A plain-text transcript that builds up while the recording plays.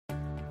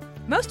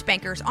Most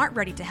bankers aren't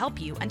ready to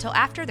help you until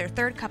after their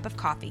third cup of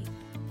coffee.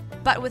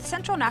 But with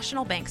Central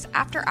National Bank's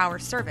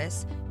after-hours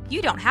service,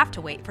 you don't have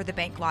to wait for the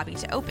bank lobby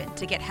to open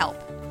to get help.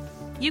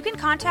 You can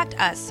contact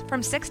us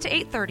from 6 to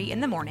 8:30 in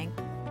the morning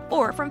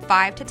or from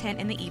 5 to 10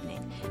 in the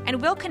evening,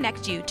 and we'll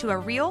connect you to a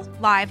real,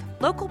 live,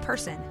 local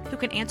person who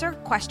can answer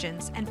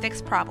questions and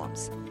fix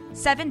problems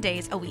 7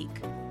 days a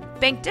week.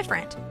 Bank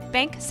different.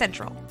 Bank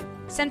Central.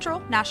 Central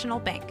National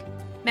Bank.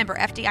 Member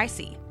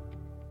FDIC.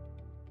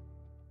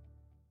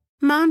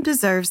 Mom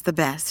deserves the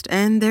best,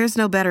 and there's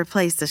no better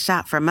place to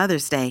shop for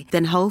Mother's Day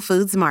than Whole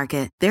Foods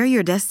Market. They're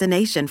your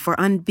destination for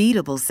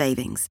unbeatable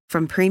savings,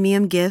 from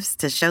premium gifts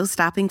to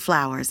show-stopping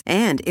flowers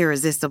and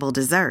irresistible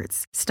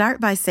desserts. Start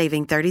by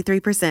saving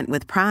 33%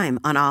 with Prime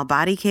on all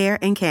body care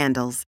and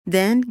candles.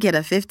 Then get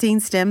a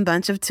 15-stem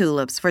bunch of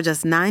tulips for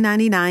just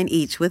 $9.99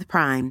 each with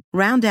Prime.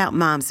 Round out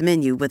Mom's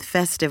menu with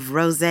festive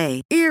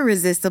rosé,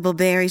 irresistible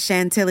berry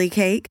chantilly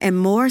cake, and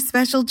more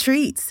special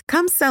treats.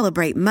 Come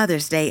celebrate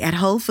Mother's Day at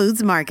Whole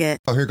Foods Market.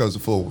 Oh, here goes the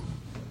full one.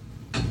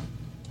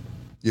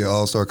 Yeah,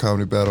 All-Star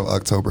Comedy Battle,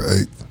 October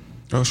 8th.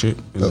 Oh, shit.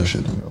 Oh,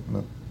 shit.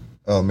 No.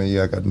 Oh, man,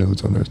 yeah, I got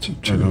nudes on there.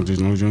 Just as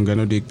long as you don't got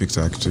no dick pics,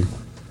 I can see.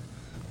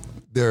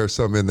 There are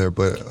some in there,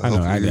 but... I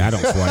know, I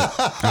don't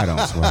swipe. I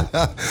don't swipe.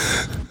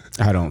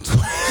 I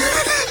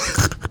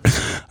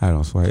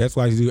don't swipe. That's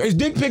why you do. It's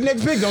dick pic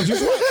next pic, don't you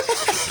swipe?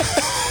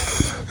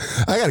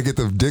 I got to get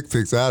them dick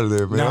pics out of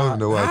there, man. I don't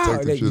know why I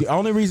take them shit. The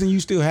only reason you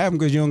still have them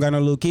because you don't got no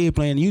little kid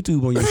playing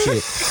YouTube on your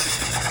shit.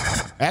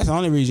 That's the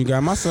only reason you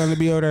got my son to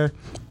be over there.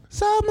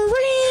 Submarine.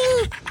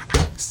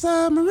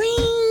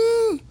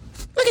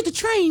 Look at the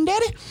train,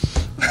 daddy.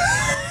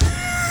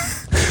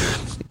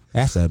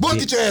 That's a boy,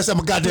 get your ass on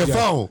my goddamn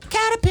phone.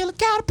 Caterpillar.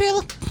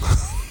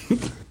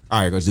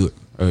 All right, let's do it.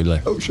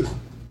 Oh, shit. All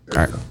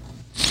right.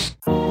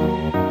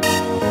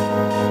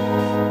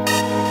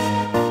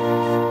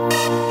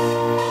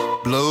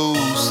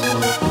 Blues,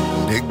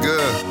 nigga.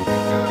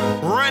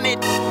 Run it.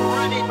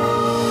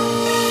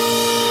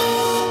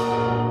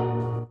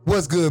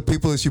 What's good,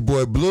 people? It's your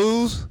boy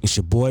Blues. It's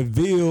your boy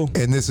Ville.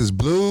 And this is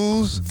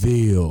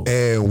Bluesville.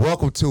 And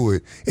welcome to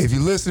it. If you're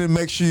listening,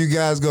 make sure you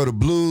guys go to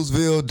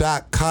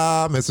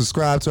bluesville.com and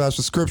subscribe to our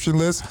subscription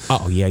list.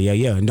 Oh, yeah.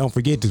 And don't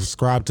forget to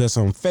subscribe to us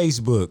on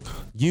Facebook,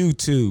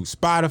 YouTube,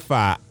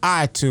 Spotify,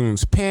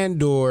 iTunes,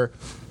 Pandora.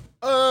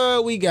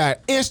 We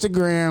got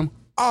Instagram,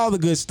 all the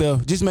good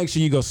stuff. Just make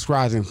sure you go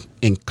subscribe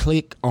and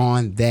click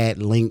on that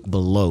link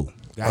below.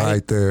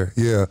 Right there,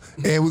 yeah.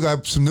 And we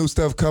got some new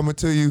stuff coming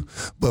to you,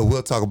 but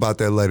we'll talk about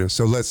that later.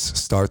 So let's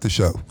start the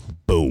show.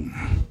 Boom.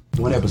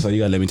 One episode,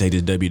 you gotta let me take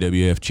this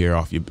WWF chair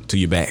off to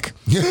your back.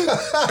 You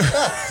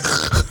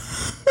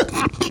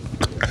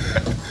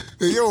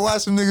ever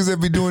watch some niggas that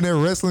be doing that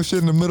wrestling shit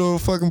in the middle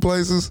of fucking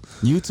places?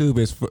 YouTube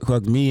has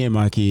fucked me and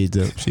my kids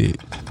up, shit.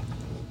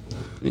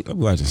 I'm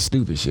watching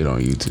stupid shit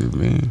on YouTube,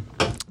 man.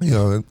 You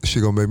know, that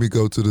shit gonna make me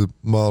go to the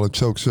mall and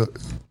choke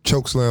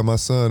slam my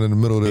son in the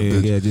middle of that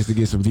bitch. Yeah, just to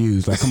get some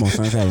views. Like, come on,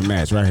 son, let's have a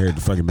match right here at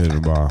the fucking middle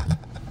of the bar.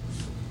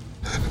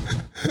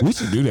 We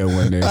should do that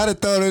one day. I'd have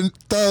throw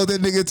that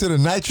nigga to the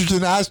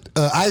nitrogen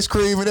ice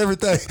cream and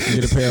everything. I'm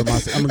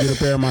gonna get a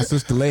pair of my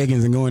sister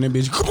leggings and go in there,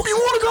 bitch. Come on, you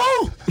wanna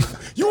go?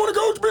 You wanna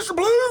go to Mr.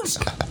 Blues?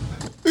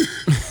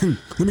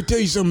 Let me tell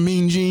you something,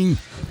 Mean Gene.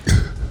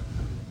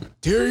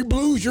 Terry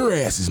Blues, your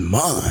ass is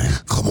mine.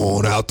 Come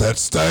on out that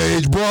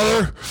stage,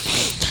 brother.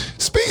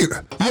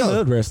 I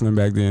loved wrestling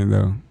back then,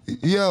 though.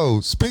 Yo,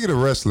 speaking of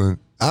wrestling,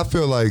 I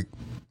feel like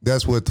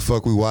that's what the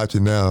fuck we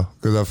watching now.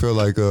 Because I feel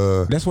like...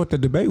 that's what the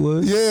debate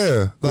was.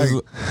 Yeah. Like,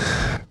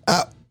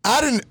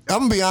 I'm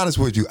going to be honest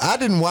with you. I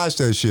didn't watch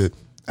that shit.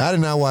 I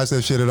did not watch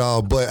that shit at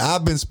all. But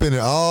I've been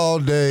spending all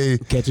day...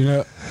 catching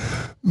up.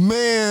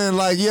 Man,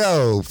 like,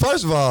 yo,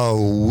 first of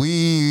all,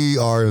 we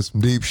are in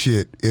some deep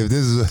shit. If this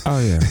is... Oh,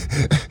 yeah.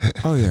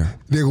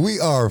 Nigga, we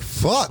are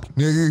fucked,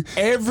 nigga.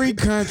 Every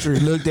country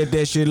looked at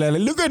that shit like,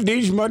 look at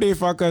these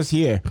motherfuckers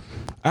here.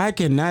 I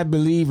cannot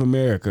believe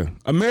America.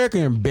 America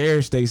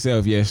embarrassed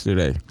themselves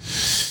yesterday.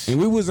 And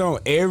we was on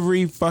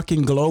every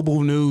fucking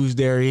global news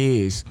there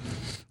is.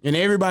 And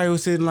everybody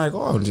was sitting like,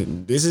 oh,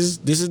 this is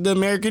the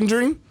American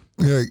dream?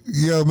 Yeah,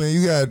 yo, man,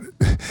 you got...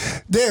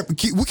 Damn,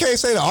 we can't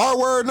say the R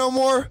word no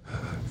more?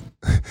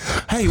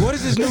 Hey, what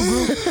is this new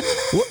group?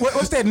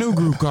 What's that new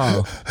group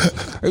called?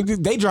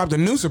 They dropped a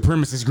new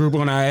supremacist group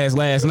on our ass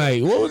last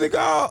night. What was it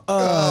called?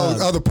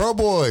 The Pro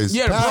Boys.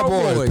 Yeah, the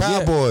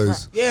Proud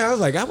Boys. Yeah, I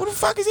was like, what the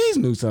fuck is these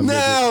new something?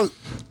 Now,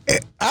 I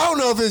don't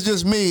know if it's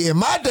just me. In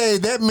my day,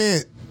 that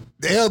meant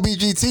the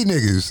LBGT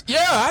niggas.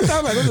 Yeah, I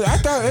thought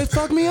it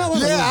fucked me up.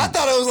 I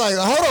thought it was like,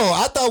 hold on,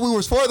 I thought we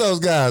was for those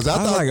guys. I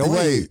thought, like,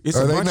 wait, it's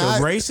a bunch of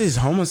racist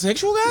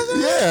homosexual guys?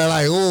 Yeah,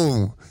 like,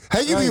 ooh. How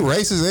you be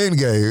racist and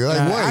gay? Like,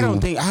 I don't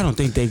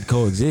think they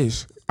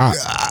coexist.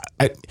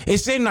 It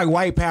seems like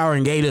white power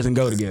and gay doesn't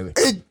go together.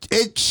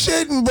 It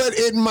shouldn't, but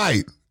it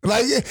might.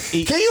 Like,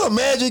 can you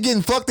imagine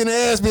getting fucked in the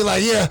ass, be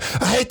like, yeah,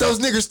 I hate those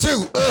niggas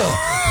too.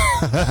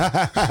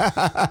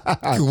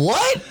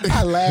 What?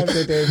 I laughed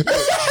at that.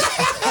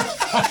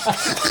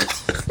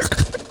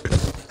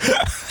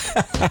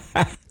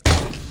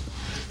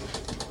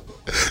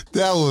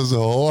 That was a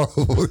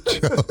horrible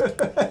joke.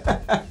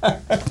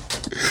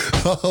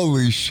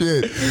 Holy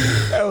shit.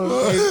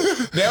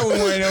 That was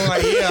when I'm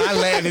like, yeah, I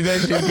laughed at that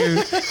shit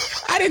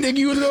because I didn't think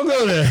you was going to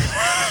go there.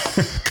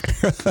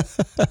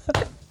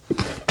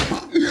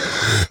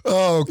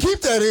 Oh,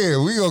 keep that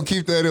in. We gonna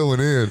keep that one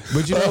in.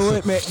 But you know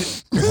what, man?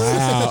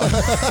 Wow.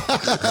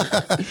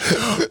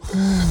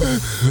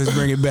 Let's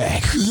bring it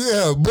back.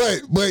 Yeah,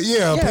 but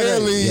yeah,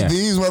 apparently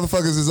these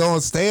motherfuckers is on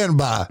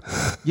standby.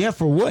 Yeah,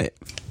 for what?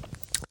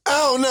 I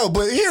don't know,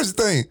 but here's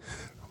the thing.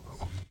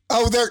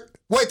 Oh, their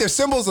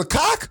symbol's a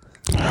cock?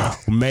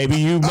 Maybe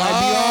you might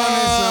be on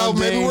to something.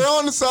 Maybe we're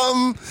on to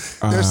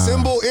something. Their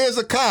symbol is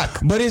a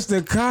cock. But it's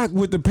the cock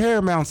with the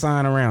Paramount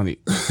sign around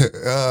it.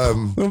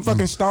 Them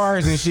fucking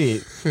stars and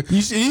shit.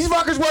 You see these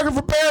fuckers working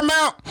for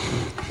Paramount?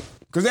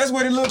 Because that's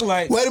what it looked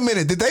like. Wait a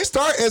minute. Did they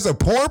start as a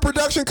porn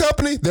production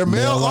company? They're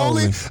male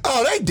only?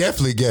 Oh, they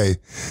definitely gay.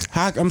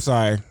 I'm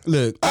sorry.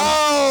 Look.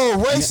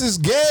 Oh,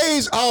 racist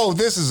gays. Oh,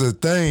 this is a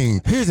thing.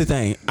 Here's the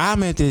thing.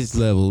 I'm at this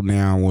level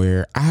now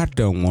where I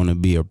don't want to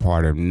be a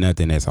part of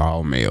nothing that's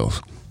all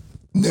males.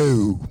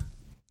 No.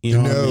 You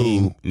know what I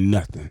mean?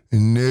 Nothing.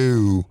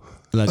 No.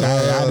 Like,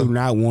 I do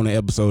not want an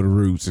episode of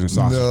Roots and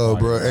sausage. No,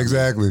 party. bro.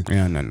 Exactly.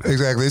 Yeah, no.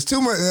 Exactly. It's too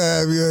much.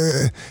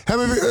 How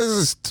many?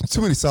 There's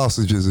too many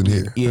sausages in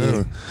here.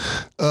 Yeah.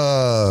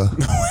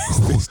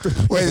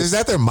 Wait, is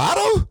that their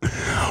motto?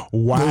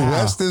 Wow. The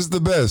West is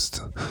the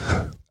best.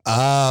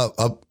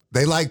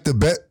 They like the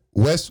best.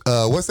 What's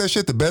that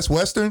shit? The Best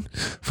Western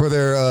for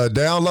their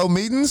down low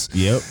meetings?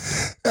 Yep.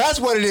 That's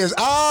what it is.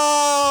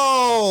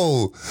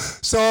 Oh,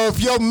 so if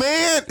your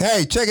man,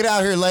 hey, check it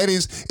out here,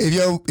 ladies.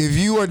 If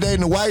you are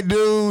dating a white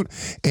dude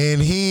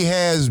and he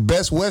has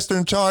Best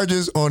Western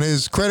charges on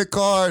his credit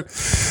card,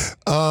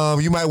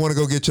 you might want to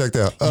go get checked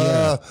out.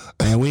 Yeah.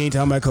 Man, we ain't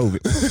talking about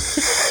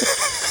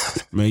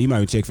COVID. Man, you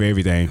might check for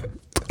everything.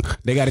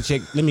 They got to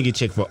check. Let me get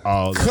checked for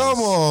all. Come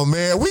on,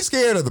 man. We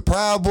scared of the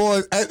Proud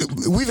Boys.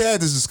 We've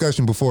had this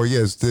discussion before.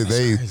 Yes,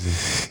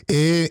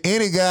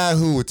 any guy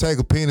who would take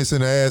a penis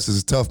in the ass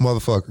is a tough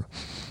motherfucker.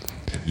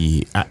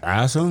 Yeah,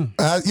 I assume.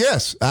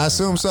 Yes, I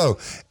assume so.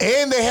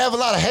 And they have a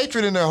lot of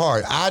hatred in their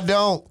heart. I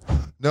don't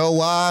know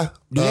why.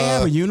 Do they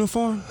have a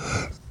uniform?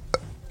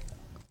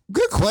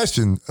 Good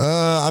question.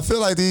 I feel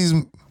like these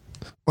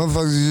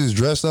motherfuckers are just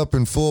dressed up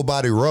in full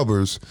body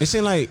rubbers. It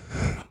seems like.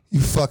 You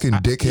fucking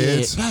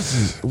dickheads.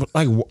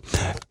 Yeah,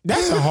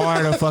 that's a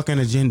harder fucking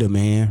agenda,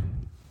 man.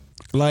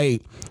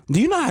 Like, do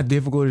you know how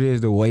difficult it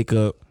is to wake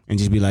up and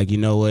just be like, you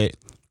know what?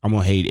 I'm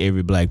gonna hate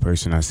every black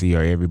person I see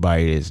or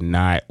everybody that's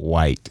not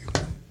white.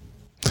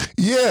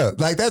 Yeah,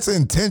 like that's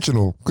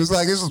intentional. Cause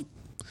like it's.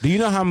 Do you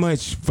know how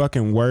much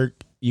fucking work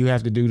you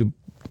have to do to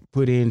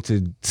put in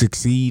to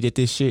succeed at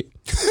this shit?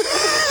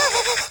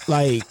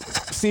 Like,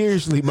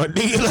 seriously, but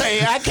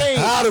like I can't.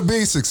 How to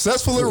be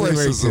successful at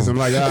racism.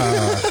 Like,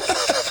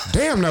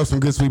 damn, that was some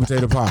good sweet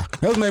potato pie.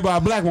 That was made by a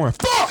black woman.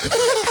 Fuck!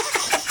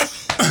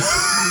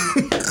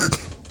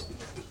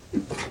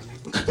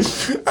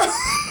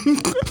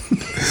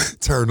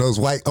 Turn those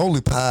white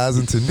only pies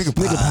into nigga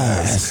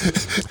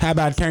pies. How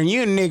about turn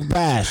you into nigga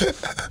pies?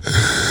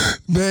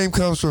 Name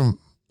comes from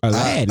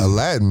Aladdin.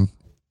 Aladdin.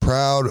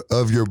 Proud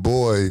of your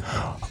boy.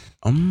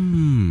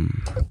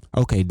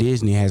 Okay,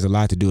 Disney has a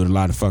lot to do with a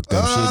lot of fucked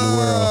up shit in the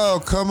world.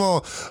 Oh, come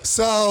on.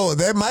 So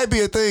that might be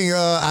a thing.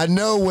 I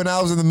know when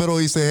I was in the Middle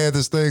East, they had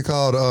this thing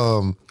called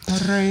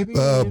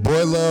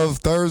Boy Love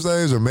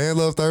Thursdays or Man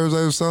Love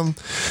Thursdays or something.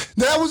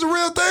 That was a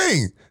real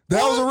thing.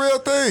 That was a real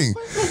thing.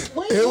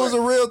 It was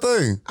a real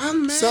thing.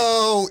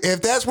 So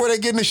if that's where they're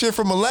getting the shit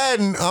from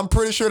Aladdin, I'm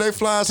pretty sure they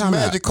fly some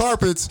magic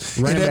carpets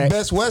in that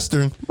Best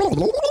Western.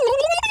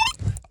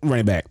 Run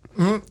it back.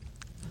 Mm-hmm.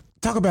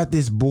 Talk about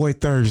this Boy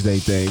Thursday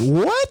thing.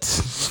 What?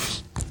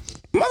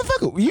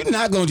 Motherfucker, you're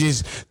not going to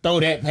just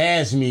throw that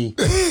past me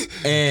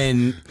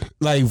and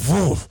like,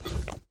 woof.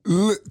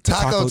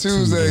 Taco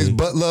Tuesdays,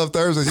 Butt Love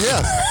Thursdays.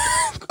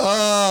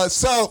 Yeah.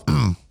 So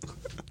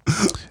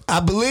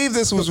I believe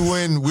this was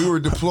when we were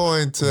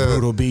deploying to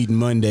Brutal Beating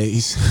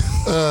Mondays.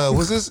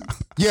 Was this?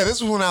 Yeah, this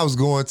was when I was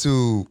going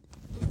to.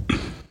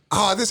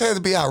 Oh, this had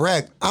to be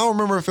Iraq. I don't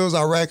remember if it was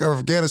Iraq or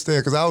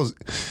Afghanistan because I was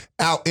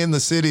out in the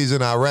cities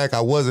in Iraq.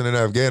 I wasn't in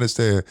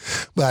Afghanistan.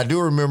 But I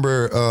do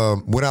remember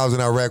when I was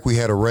in Iraq, we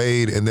had a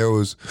raid and there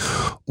was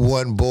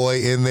one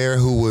boy in there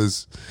who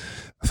was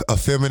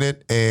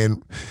effeminate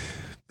and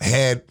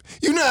had,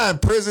 you know how in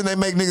prison they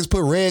make niggas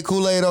put red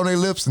Kool-Aid on their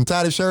lips and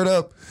tie their shirt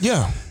up?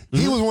 Yeah. Mm-hmm.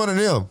 He was one of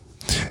them.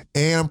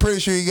 And I'm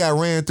pretty sure he got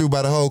ran through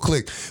by the whole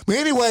clique. But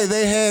anyway,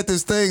 they had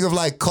this thing of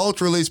like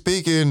culturally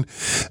speaking,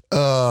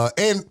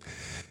 and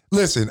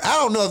listen, I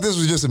don't know if this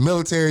was just a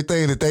military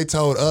thing that they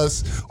told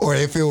us or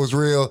if it was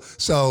real.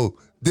 So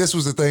this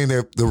was the thing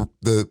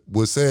that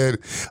was said,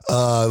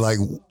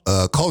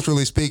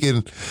 culturally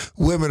speaking,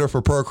 women are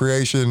for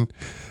procreation,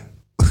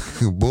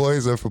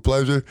 boys are for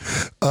pleasure.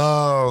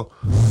 So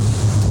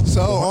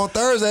on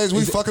Thursdays,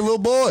 we fucking little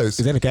boys.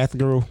 Is that a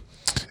Catholic rule?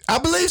 I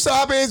believe so.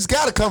 I mean, it's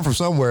got to come from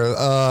somewhere.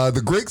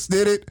 The Greeks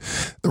did it.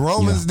 The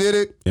Romans did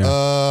it. Yeah.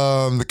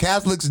 The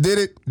Catholics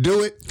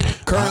do it.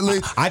 currently.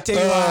 I tell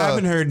you why I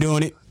haven't heard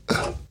doing it.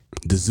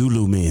 The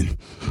Zulu men.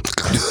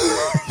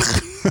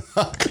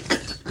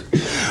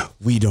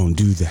 We don't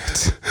do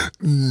that.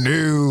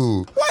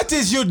 No. What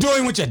is you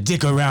doing with your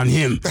dick around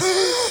him?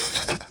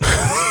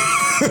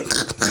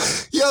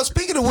 Yo,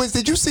 speaking of which,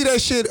 did you see that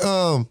shit?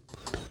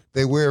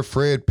 They wear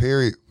Fred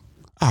Perry.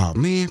 Oh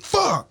man,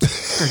 fuck! I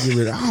gotta get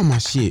rid of all my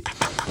shit.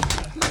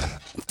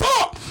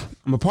 Fuck!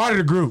 I'm a part of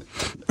the group.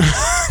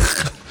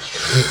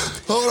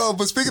 Hold on,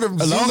 but speaking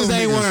of, As long as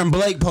they ain't niggas, wearing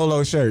Blake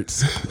polo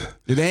shirts,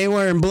 if they ain't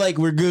wearing Blake,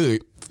 we're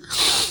good.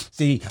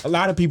 See, a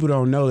lot of people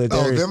don't know that.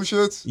 oh, them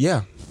shits.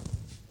 Yeah.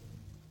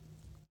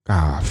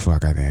 Ah,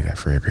 fuck! I think that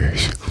Fred Perry.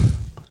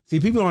 See,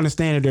 people don't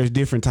understand that there's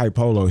different type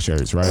polo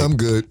shirts, right? I'm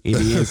good. In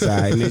the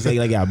inside, and they say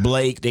they got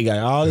Blake, they got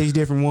all these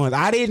different ones.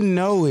 I didn't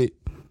know it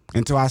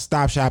until I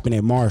stopped shopping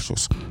at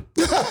Marshalls.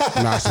 No,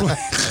 I swear.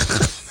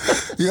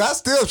 Yeah, I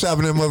still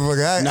shopping that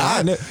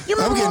motherfucker.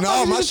 I'm getting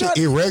all my shit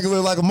irregular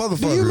like a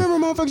motherfucker. Do you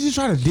remember motherfuckers just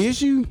trying to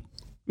dish you?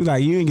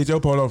 Like, you didn't get your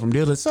polo from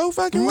dealers. So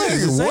fucking what?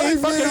 It's the same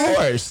fucking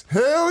horse.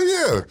 Hell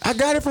yeah. I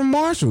got it from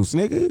Marshalls,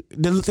 nigga.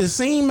 The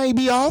seam may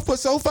be off, but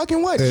so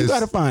fucking what? You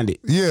gotta find it.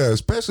 Yeah,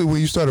 especially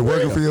when you started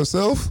working for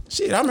yourself.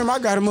 Shit, I remember I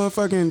got a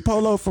motherfucking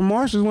polo from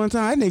Marshalls one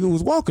time. That nigga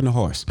was walking the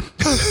horse.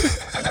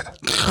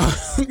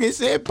 It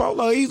said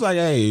polo. He's like,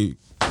 hey.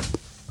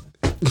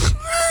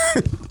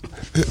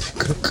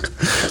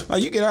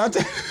 Like, you get out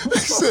there.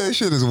 That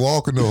shit is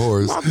walking the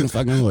horse. Walking the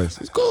fucking horse.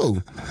 It's cool.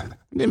 It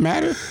didn't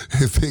matter.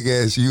 Big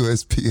ass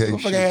USPA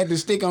Motherfucker shit. had the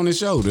stick on his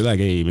shoulder. Like,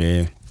 hey,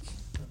 man,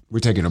 we're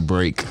taking a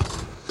break.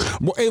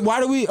 Why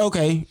do we,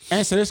 okay,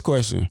 answer this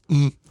question.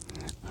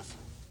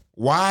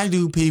 Why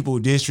do people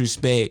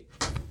disrespect,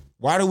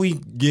 why do we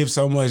give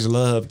so much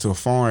love to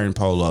foreign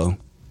polo,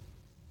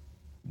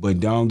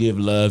 but don't give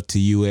love to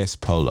U.S.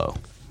 polo?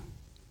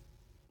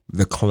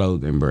 The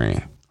clothing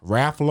brand.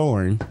 Ralph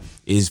Lauren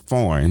is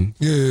foreign.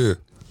 Yeah.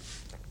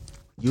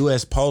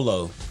 U.S.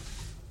 polo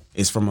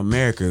is from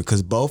America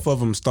because both of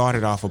them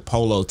started off a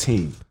polo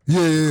team.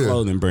 Yeah.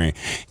 Clothing brand.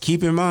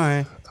 Keep in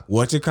mind,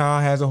 What You Call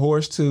has a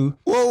horse too.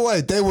 Whoa,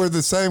 wait, they were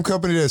the same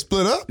company that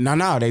split up?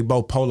 No, they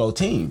both polo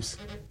teams.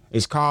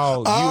 It's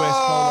called U.S.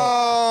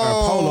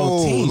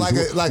 Polo teams.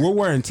 We're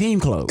wearing team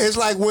clothes. It's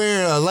like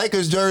wearing a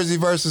Lakers jersey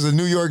versus a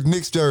New York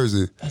Knicks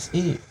jersey. That's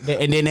it.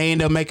 And then they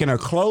end up making a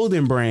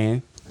clothing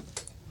brand.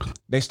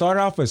 They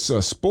started off as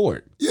a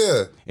sport.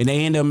 Yeah. And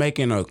they end up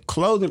making a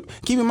clothing.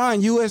 Keep in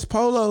mind, U.S.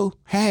 Polo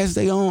has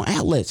their own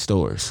outlet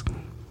stores.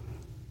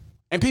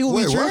 And people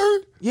Wait, be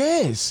word?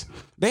 Yes.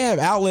 They have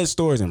outlet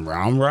stores in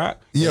Round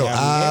Rock. Yo,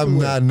 I'm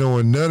not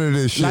knowing none of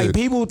this shit. Like,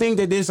 people think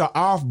that this is an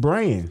off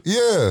brand.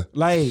 Yeah.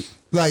 Like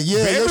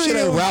yeah, your shit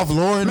ain't Ralph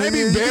Lauren. Maybe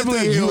nigga.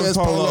 Beverly Hills US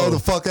Polo the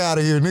fuck out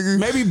of here, nigga.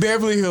 Maybe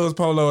Beverly Hills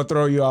Polo will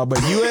throw you off,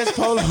 but U.S.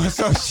 Polo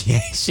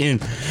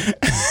Association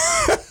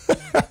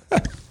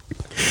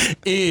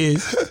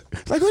is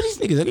like, what these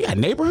niggas? They got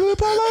neighborhood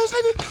polos,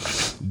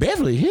 nigga?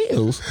 Beverly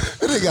Hills?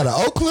 They got an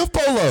Oak Cliff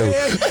Polo.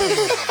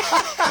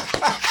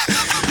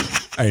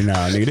 Hey,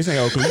 nah, nigga, this ain't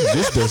Oak Cliff.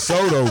 This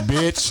DeSoto,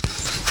 bitch.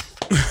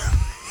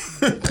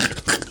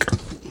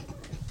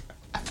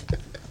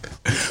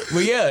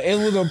 But yeah, it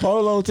was a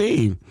polo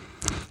team.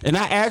 And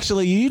I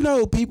actually,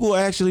 people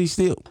actually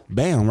still,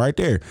 bam, right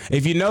there.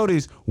 If you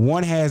notice,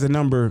 one has a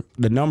number,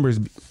 the numbers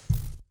on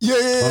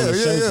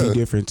the shirts be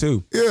different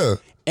too. Yeah.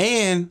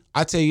 And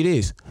I tell you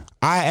this,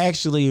 I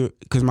actually,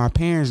 because my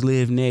parents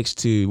live next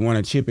to one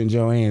of Chip and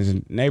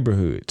Joanne's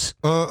neighborhoods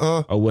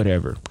or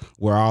whatever,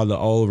 where all the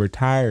old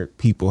retired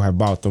people have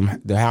bought them,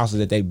 the houses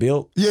that they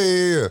built.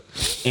 Yeah.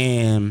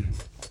 And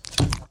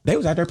they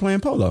was out there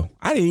playing polo.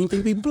 I didn't even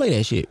think people play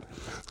that shit.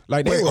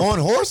 Like, they were on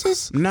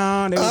horses?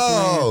 Nah, they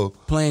were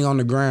playing on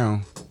the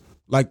ground.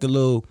 Like the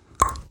little...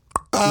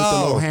 With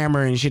the little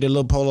hammer and shit, the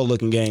little polo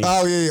looking game.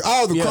 Oh, yeah.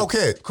 Oh, the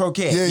croquette.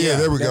 Croquette. Yeah.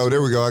 There we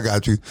go. I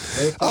got you.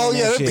 Oh,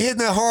 yeah. They hitting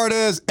that hard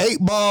ass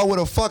 8-ball with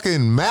a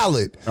fucking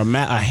mallet.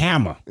 A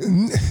hammer.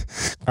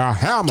 A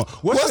hammer.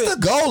 What's the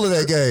goal of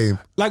that game?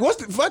 Like,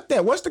 fuck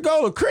that. What's the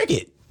goal of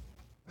cricket?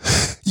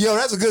 Yo,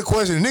 that's a good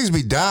question. The niggas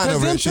be dying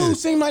over that shit. Because them two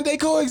seem like they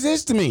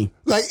coexist to me.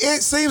 Like,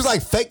 it seems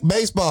like fake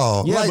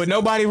baseball. Yeah, like, but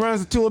nobody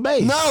runs to a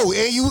base. No,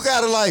 and you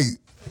gotta like,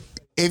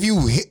 if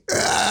you hit,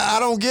 I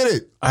don't get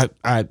it.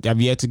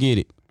 I've yet to get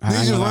it.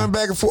 These just run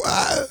back and forth.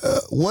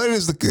 What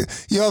is the...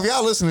 Yo, if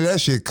y'all listen to that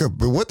shit,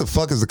 what the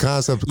fuck is the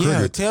concept of cricket?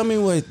 Yeah, tell me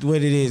what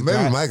it is.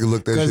 Maybe Mike could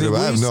look that shit up.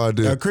 I have no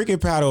idea. A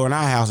cricket paddle in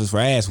our house is for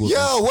ass whooping.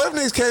 Yo, what if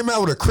niggas came out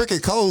with a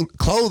cricket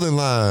clothing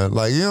line?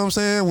 Like, you know what I'm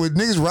saying? Would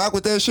niggas rock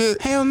with that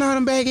shit? Hell no,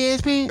 them bag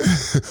ass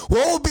pants.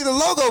 What would be the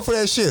logo for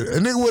that shit? A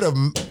nigga with a...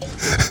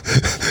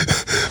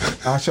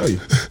 I'll show you.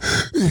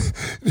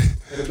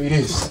 It'll be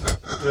this.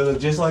 It'll look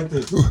just like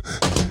this.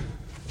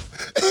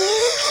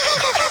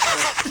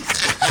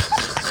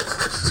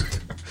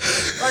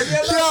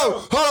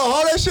 Yo,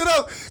 hold that shit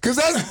up, cause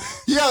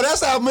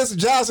that's how Mr.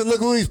 Johnson look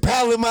when he's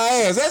paddling my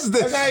ass. That's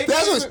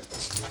what.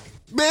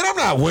 Man, I'm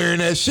not wearing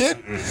that shit.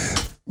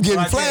 getting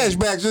Like that.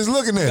 flashbacks just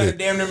looking You at gotta it.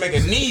 damn near make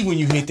a knee when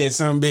you hit that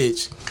son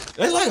bitch.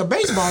 That's like a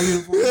baseball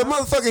uniform. Yeah,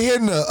 motherfucker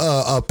hitting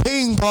a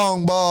ping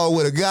pong ball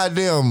with a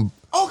goddamn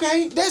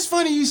Okay, that's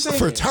funny you say that.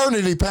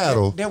 fraternity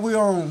paddle. That we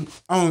on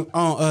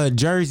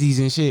jerseys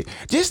and shit.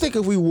 Just think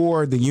if we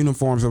wore the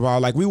uniforms of all,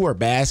 like we wore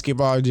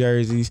basketball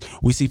jerseys.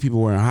 We see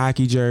people wearing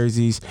hockey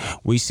jerseys.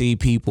 We see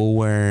people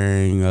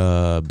wearing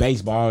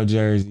baseball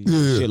jerseys,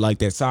 shit like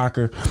that,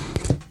 soccer.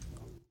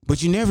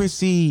 But you never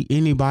see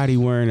anybody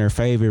wearing their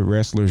favorite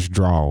wrestlers'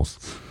 draws.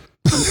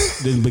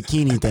 The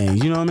bikini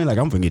things. You know what I mean? Like,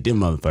 I'm gonna get them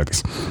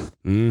motherfuckers.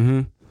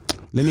 Mm-hmm.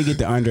 Let me get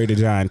the Andre the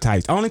Giant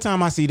tights. Only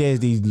time I see that is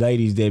these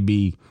ladies that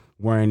be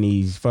wearing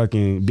these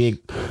fucking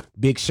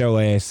big show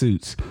ass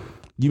suits.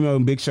 You know,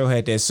 Big Show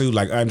had that suit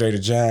like Andre the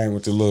Giant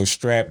with the little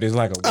strap. There's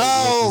like a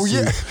Oh,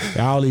 suit. And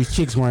all these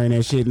chicks wearing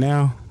that shit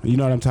now. You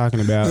know what I'm talking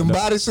about? Them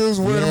bodysuits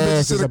wearing them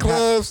bitches to the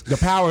clubs. The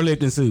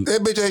powerlifting suit.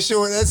 That bitch ain't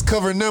showing. That's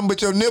covering nothing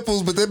but your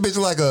nipples. But that bitch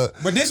like a.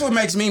 But this what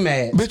makes me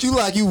mad. Bitch, you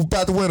like you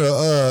about to win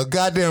a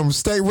goddamn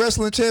state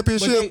wrestling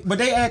championship. But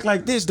they act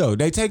like this though.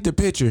 They take the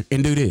picture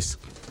and do this.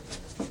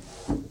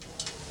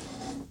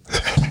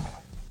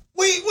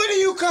 What are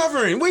you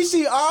covering? We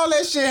see all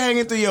that shit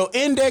hanging through your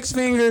index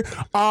finger,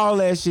 all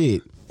that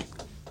shit.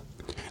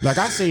 Like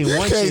I seen You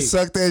one can't chick.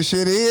 suck that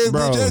shit in,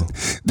 Bro.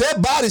 bitch. That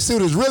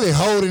bodysuit is really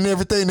holding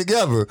everything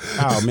together.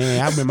 Oh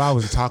man, I remember I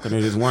was talking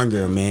to this one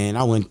girl, man.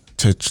 I went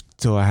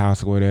to a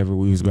house or whatever.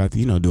 We was about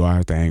to, do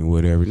our thing or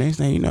whatever. Next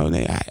thing you know,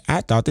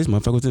 I thought this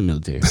motherfucker was in the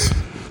military.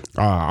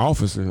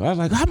 Officer. I was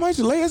like, how much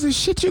layers of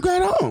shit you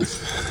got on?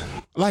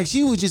 Like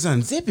she was just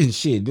unzipping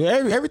shit.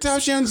 Every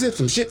time she unzipped,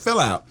 some shit fell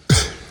out.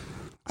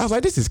 I was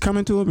like, this is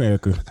coming to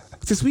America.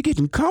 Since we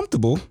getting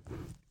comfortable.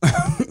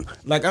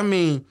 Like, I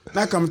mean,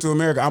 not coming to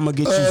America, I'm gonna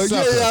get you Yeah,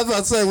 supper. I was about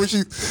to say when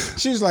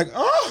She was like,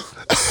 oh.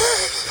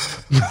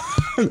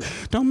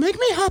 Don't make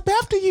me hop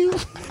after you.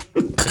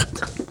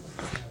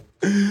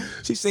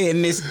 She said,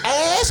 in this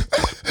ass.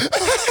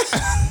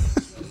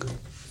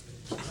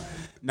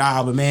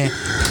 Nah, but man.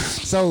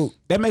 So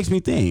that makes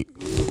me think.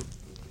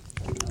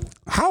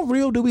 How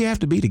real do we have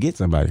to be to get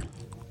somebody?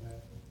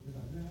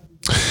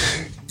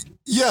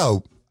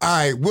 Yo, all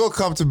right, we'll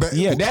come to back.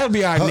 Yeah, that'll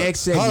be our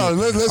next segment. Hold on,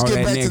 let's on get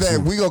that back to next that.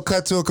 one. We gonna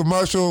cut to a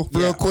commercial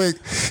real Yeah. quick.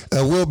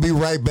 We'll be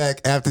right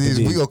back after these.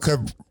 Indeed.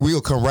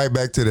 We'll come right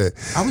back to that.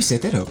 Oh, we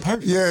set that up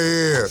perfect.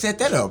 Yeah. Set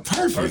that up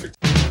perfect.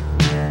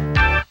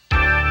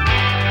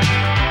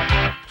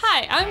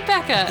 Hi, I'm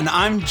Becca. And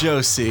I'm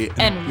Josie.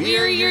 And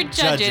we're your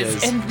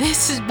judges. And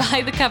this is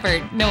By the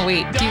Cover. No,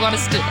 wait. Do you want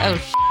us to... Oh,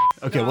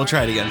 Okay, we'll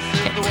try it again.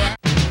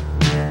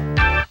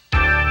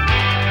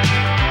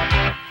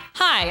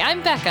 Hi,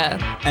 I'm Becca.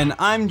 And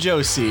I'm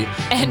Josie.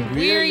 And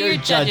we're your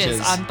judges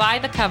on By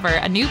the Cover,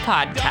 a new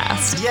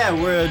podcast. Yeah,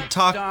 we're a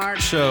talk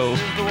show.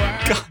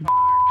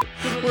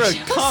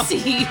 God.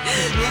 See,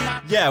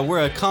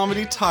 We're a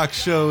comedy talk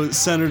show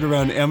centered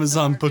around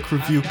Amazon book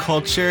review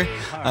culture.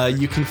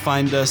 You can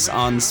find us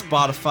on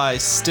Spotify,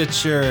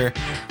 Stitcher,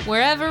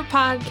 wherever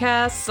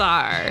podcasts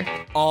are,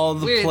 all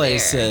the we're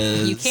places.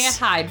 there. You can't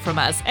hide from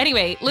us.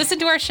 Anyway, listen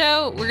to our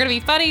show. We're going to be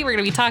funny. We're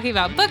going to be talking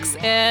about books,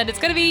 and it's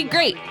going to be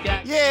great.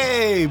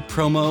 Yay!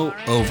 Promo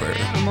over.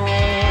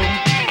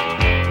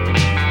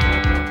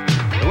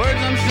 The words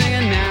I'm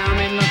singing now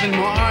mean nothing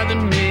more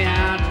than me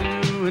out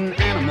to an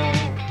animal.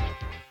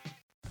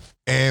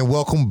 And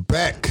welcome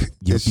back.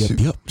 Yep.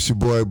 It's your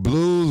boy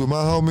Blues with my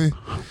homie.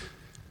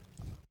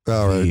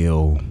 All right.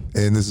 Bill.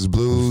 And this is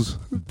Blues.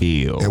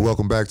 And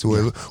welcome back to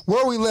it.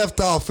 Where we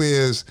left off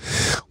is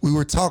we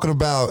were talking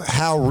about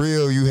how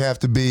real you have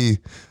to be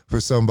for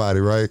somebody,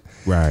 right?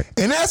 Right.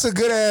 And that's a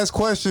good ass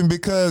question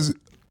because,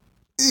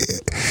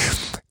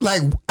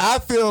 like, I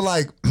feel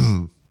like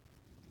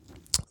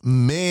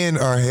men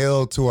are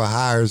held to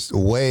a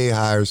way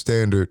higher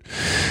standard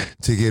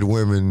to get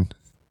women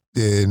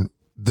than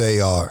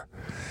they are.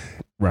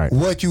 Right.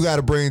 What you got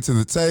to bring to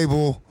the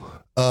table,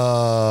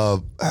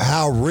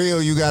 how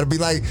real you got to be.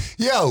 Like,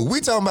 yo, we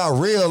talking about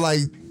real. Like,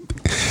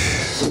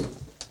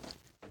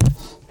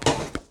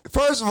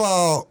 first of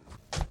all,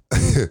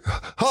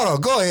 hold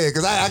on, go ahead,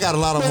 because I got a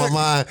lot on my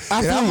mind.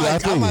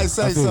 I might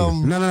say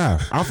something. No.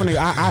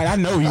 I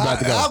know you about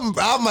to go.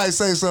 I might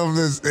say something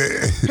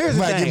that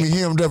might get me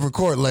hemmed up in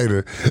court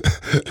later.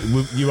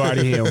 You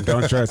already him.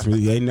 Don't trust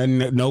me. Ain't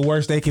nothing, no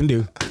worse they can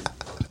do.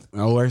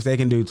 No worse they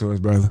can do to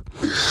us, brother.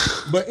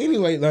 But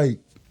anyway,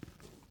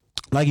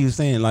 like you were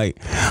saying, like,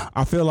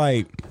 I feel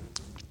like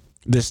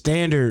the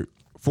standard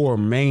for a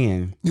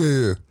man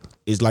Yeah.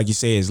 is, like you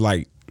said, is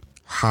like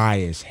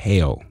high as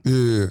hell.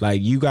 Yeah.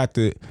 Like, you got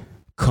to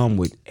come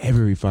with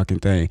every fucking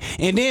thing.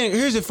 And then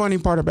here's the funny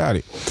part about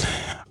it.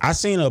 I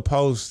seen a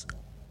post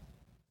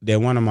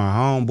that one of my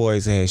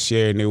homeboys had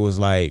shared, and it was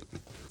like,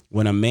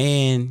 when a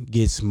man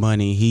gets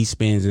money, he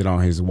spends it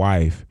on his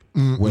wife.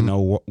 When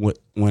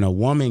a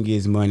woman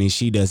gets money,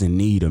 she doesn't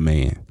need a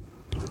man.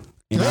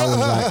 And I was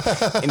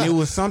like, and it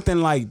was something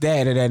like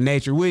that of that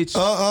nature, which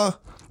I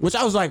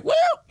was like,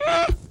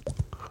 well,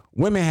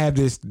 women have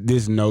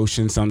this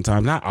notion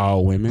sometimes, not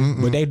all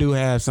women, but they do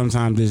have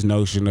sometimes this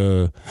notion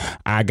of,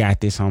 I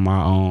got this on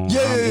my own.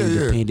 I'm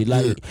independent.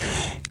 Like,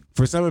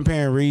 for some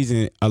apparent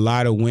reason, a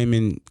lot of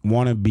women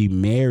want to be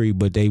married,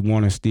 but they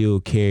want to still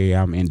carry,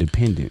 I'm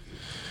independent.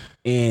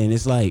 And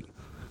it's like,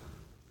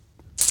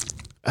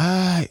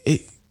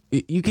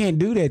 you can't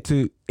do that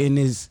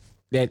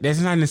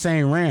that's not in the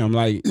same realm.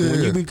 Like,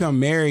 when you become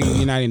married,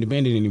 you're not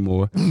independent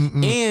anymore.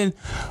 And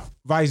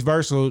vice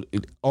versa,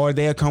 or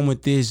they'll come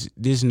with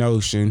this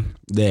notion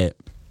that,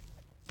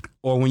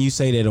 or when you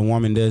say that a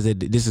woman does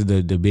it, this is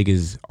the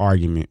biggest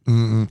argument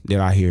that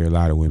I hear a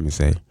lot of women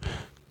say.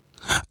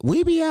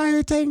 We be out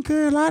here taking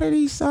care of a lot of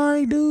these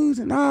sorry dudes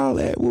and all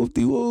that,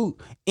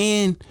 whoop-de-whoop,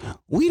 and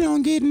we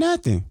don't get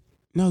nothing.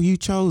 No, you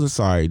chose a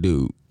sorry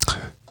dude.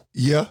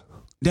 Yeah.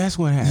 That's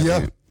what happened.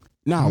 Yeah.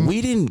 No,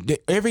 we didn't.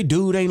 Every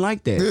dude ain't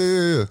like that.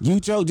 Yeah. You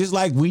chose, just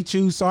like we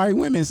choose sorry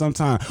women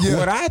sometimes. Yeah.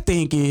 What I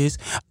think is,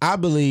 I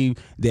believe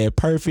that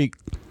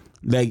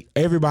like,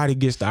 everybody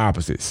gets the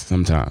opposites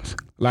sometimes.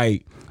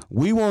 Like,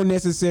 we won't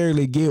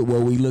necessarily get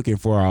what we looking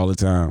for all the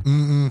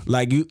time.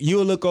 Like,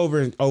 you'll look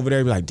over there and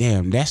be like,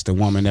 damn, that's the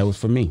woman that was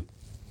for me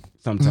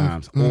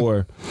sometimes.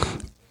 Or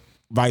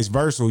vice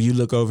versa, you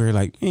look over here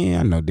like,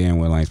 I know damn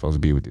well I ain't supposed to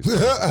be with this.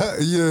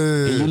 And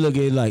you look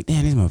at it like,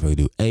 damn, this motherfucker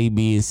do A,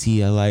 B, and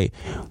C. I like,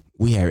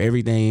 we have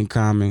everything in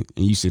common.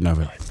 And you sitting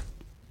over like,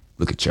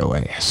 look at your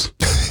ass.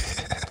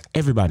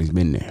 Everybody's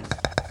been there.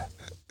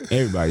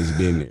 Everybody's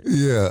been there.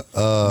 Yeah.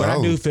 But I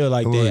do feel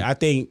like that. I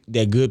think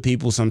that good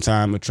people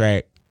sometimes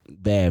attract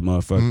bad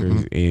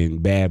motherfuckers,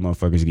 and bad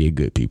motherfuckers get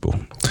good people.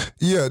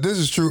 Yeah, this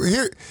is true.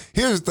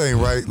 Here's the thing,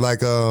 right? Like,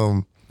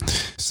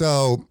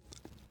 so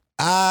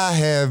I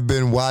have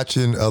been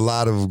watching a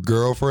lot of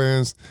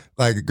Girlfriends.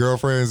 Like,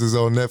 Girlfriends is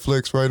on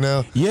Netflix right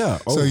now. Yeah.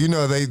 So,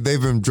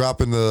 they've been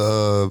dropping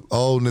the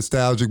old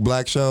nostalgic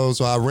black shows.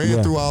 So I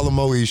ran through all of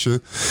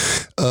Moesha.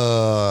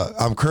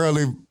 I'm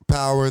currently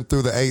powering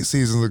through the 8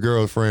 seasons of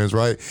Girlfriends,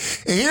 right?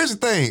 And here's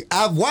the thing.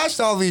 I've watched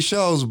all these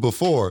shows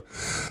before.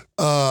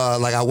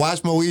 Like, I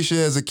watched Moesha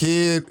as a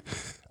kid.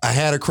 I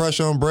had a crush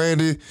on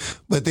Brandy.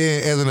 But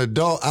then as an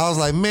adult, I was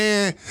like,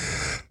 man,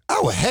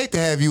 I would hate to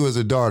have you as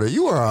a daughter.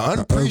 You are an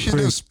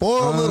unappreciative,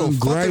 spoiled little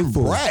fucking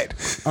brat.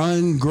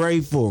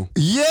 Ungrateful.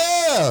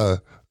 Yeah.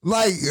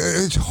 Like,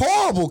 it's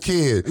horrible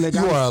kid. Like,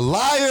 you are a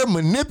liar,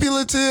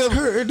 manipulative,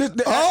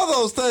 all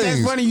those things.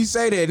 That's funny you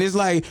say that. It's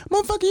like,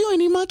 motherfucker, you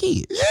ain't even my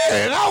kid. Yeah,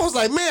 and I was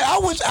like, man,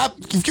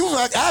 if you was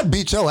like, I'd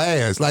beat your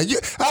ass. Like,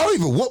 I don't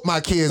even whoop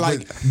my kids.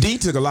 Like, D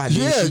took a lot.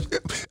 Yeah,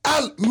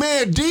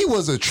 D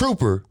was a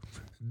trooper.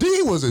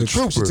 D was a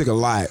trooper. She took a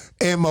lot.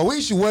 And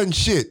Moesha wasn't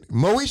shit.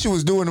 Moesha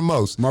was doing the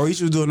most.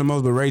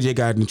 But Ray J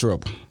got in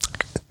trouble.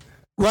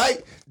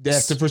 Right?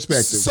 That's the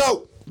perspective.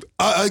 So,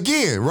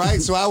 again,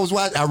 right? So I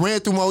ran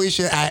through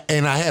Moesha,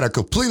 and I had a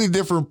completely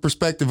different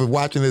perspective of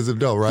watching as an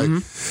adult, right?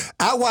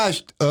 I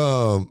watched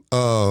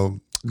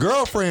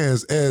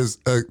Girlfriends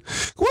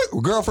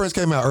Girlfriends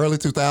came out early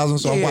 2000s,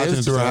 so I'm watching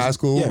it during high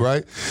school,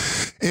 right?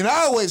 And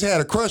I always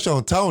had a crush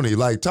on Tony.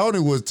 Like,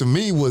 Tony to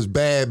me was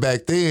bad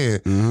back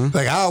then.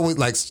 Like, I always,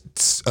 like,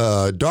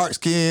 dark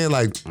skin,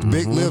 like,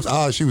 big lips.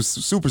 Oh, she was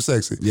super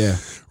sexy. Yeah.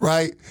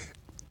 Right?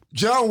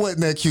 John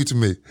wasn't that cute to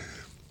me.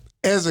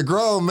 As a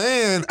grown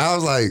man, I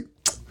was like,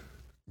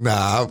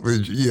 nah, I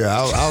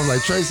was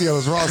like, Tracy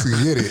Ellis Ross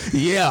can get it.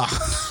 Yeah.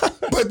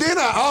 But then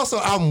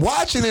I'm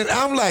watching it,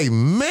 I'm like,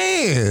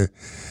 man,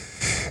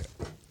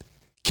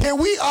 can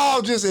we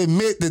all just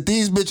admit that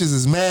these bitches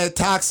is mad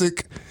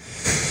toxic?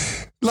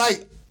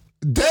 Like,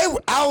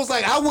 I was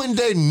like, I wouldn't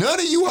date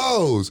none of you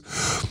hoes.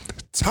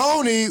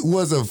 Tony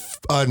was a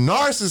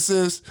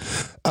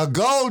narcissist, a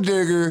gold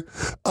digger.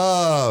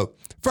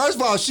 First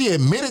of all, she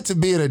admitted to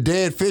being a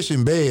dead fish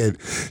in bed.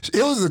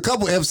 It was a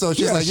couple episodes.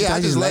 She's like,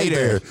 I just lay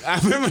there. I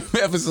remember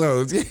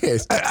episodes,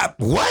 yes.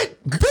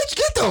 What? Bitch,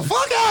 get the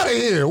fuck out of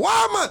here.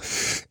 Why am I?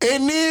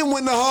 And then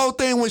when the whole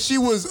thing, when she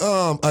was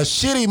a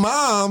shitty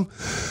mom,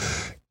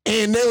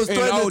 and they was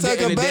threatening to take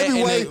her baby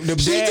away,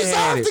 she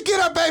decided to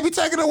get her baby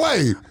taken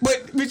away.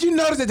 But you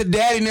notice that the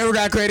daddy never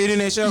got credit in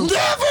that show?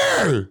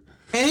 Never!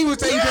 And he was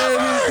taking care of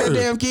that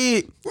damn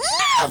kid.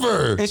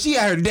 Never. And she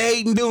out here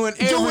dating, doing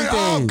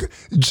everything.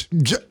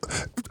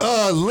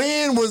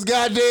 Lynn was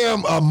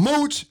goddamn a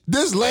mooch.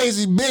 This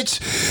lazy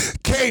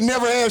bitch can't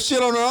never have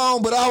shit on her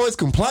own, but always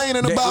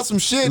complaining about some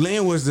shit.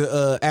 Lynn was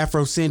the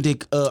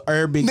Afrocentric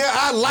urban. Now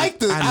I like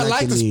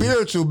the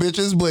spiritual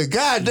bitches, but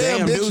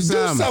goddamn bitch,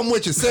 do something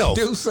with yourself.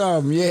 Do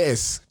something,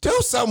 yes. Do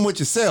something with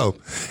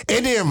yourself.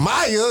 And then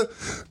Maya,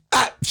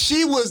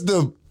 she was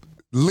the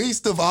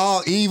least of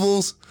all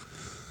evils.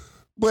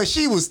 But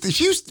you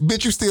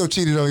still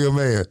cheated on your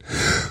man.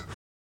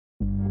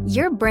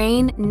 Your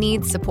brain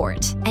needs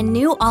support, and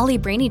new Ollie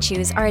Brainy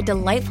Chews are a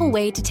delightful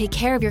way to take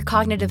care of your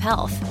cognitive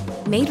health.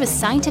 Made with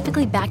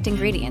scientifically backed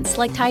ingredients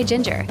like Thai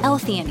ginger,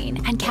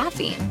 L-theanine, and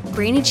caffeine,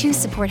 Brainy Chews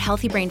support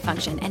healthy brain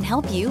function and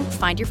help you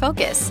find your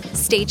focus,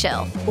 stay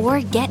chill, or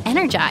get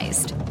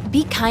energized.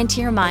 Be kind to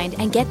your mind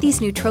and get these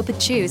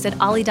nootropic chews at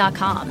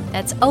olly.com.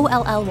 That's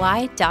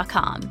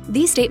OLLY.com.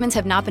 These statements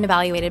have not been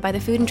evaluated by the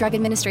Food and Drug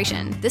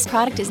Administration. This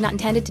product is not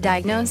intended to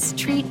diagnose,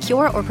 treat,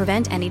 cure, or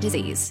prevent any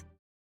disease.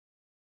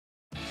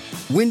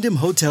 Wyndham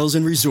Hotels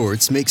and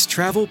Resorts makes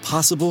travel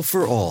possible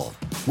for all.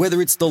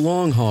 Whether it's the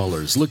long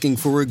haulers looking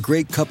for a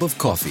great cup of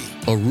coffee,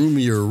 a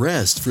roomier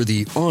rest for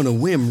the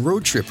on-a-whim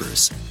road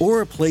trippers,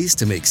 or a place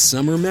to make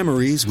summer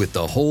memories with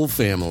the whole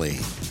family.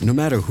 No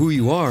matter who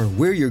you are,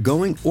 where you're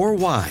going, or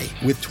why,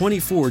 with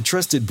 24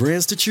 trusted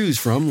brands to choose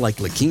from like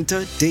La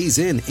Quinta, Days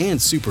Inn,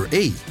 and Super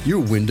 8,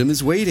 your Wyndham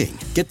is waiting.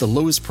 Get the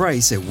lowest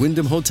price at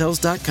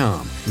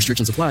WyndhamHotels.com.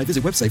 Restrictions apply.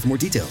 Visit website for more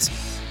details.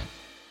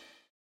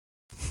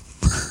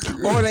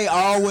 Or they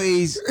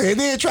always and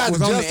then try to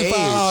justify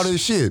all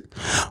this shit.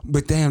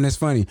 But damn, that's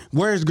funny.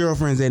 Where's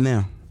Girlfriends at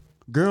now?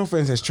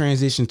 Girlfriends has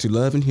transitioned to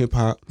Love and Hip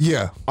Hop.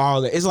 Yeah,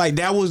 all that. It's like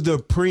that was the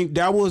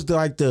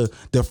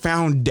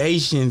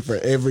foundation for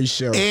every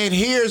show. And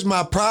here's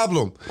my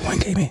problem: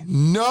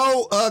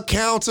 no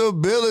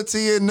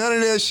accountability and none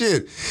of that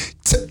shit.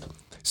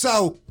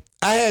 So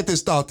I had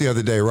this thought the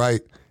other day,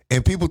 right?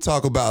 And people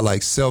talk about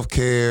like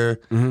self-care,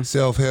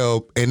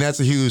 self-help, and that's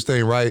a huge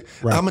thing, right?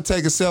 I'm gonna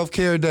take a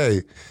self-care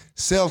day.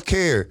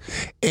 Self-care.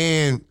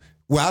 And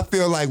I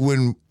feel like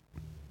when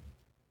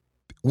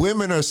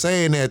women are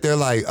saying that, they're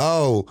like,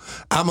 oh,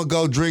 I'm gonna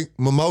go drink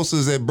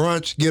mimosas at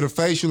brunch, get a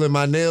facial and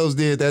my nails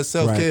did, that's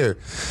self-care.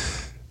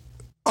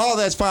 All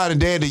that's fine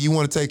and dandy, you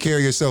wanna take care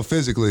of yourself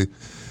physically.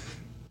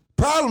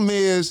 Problem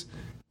is,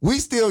 we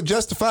still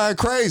justifying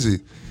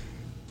crazy.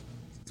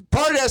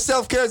 Part of that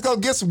self-care is gonna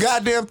get some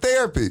goddamn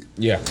therapy.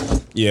 Yeah.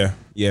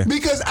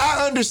 Because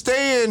I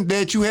understand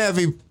that you have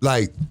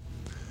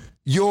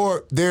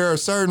there are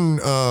certain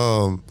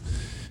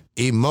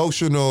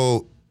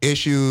emotional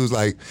issues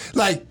like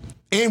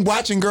in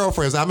watching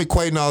Girlfriends. I'm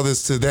equating all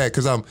this to that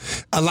because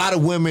a lot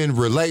of women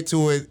relate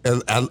to it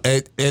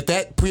at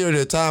that period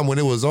of time when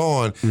it was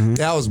on.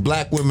 That was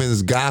black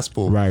women's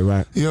gospel. Right.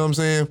 You know what I'm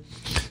saying?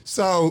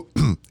 So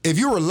if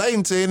you're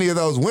relating to any of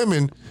those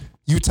women,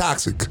 you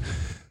toxic.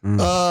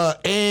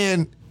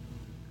 And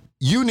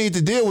you need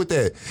to deal with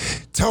that.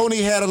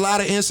 Toni had a lot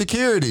of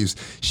insecurities.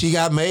 She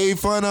got made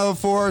fun of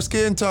for her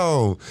skin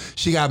tone.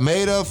 She got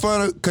made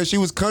fun of because she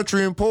was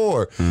country and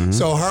poor.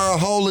 So her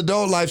whole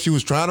adult life, she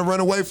was trying to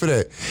run away from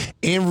that.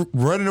 And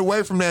running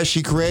away from that,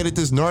 she created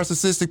this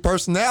narcissistic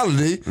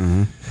personality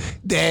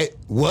that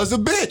was a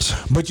bitch.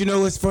 But you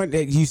know what's funny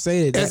that you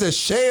say it as a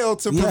shell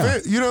to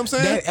prevent. You know what I'm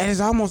saying? That is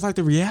almost like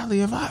the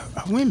reality of our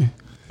women.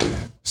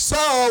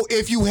 So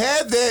if you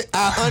have that,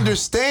 I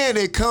understand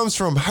it comes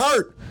from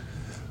hurt.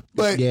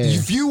 But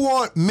if you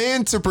want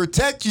men to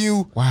protect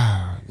you,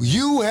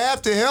 you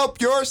have to help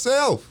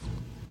yourself.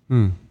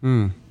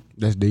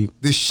 That's deep.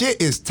 The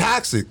shit is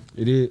toxic.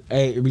 It is.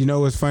 Hey, you know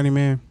what's funny,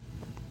 man?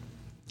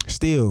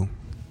 Still,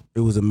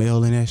 it was a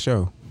male in that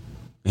show.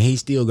 And he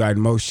still got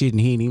more shit and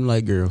he didn't even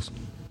like girls.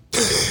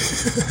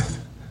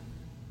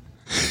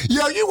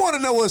 Yo, you want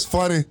to know what's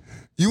funny?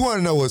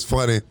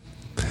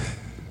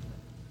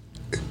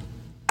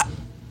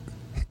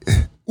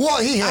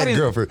 Well, he had a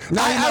girlfriend. In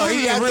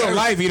real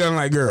life, he doesn't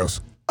like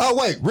girls. Oh,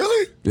 wait,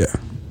 really? Yeah.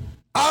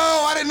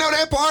 Oh, I didn't know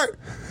that part.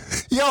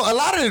 Yo, a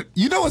lot of,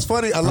 you know what's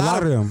funny? A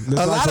lot of them.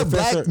 A lot of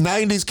black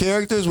 90s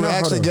characters were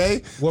actually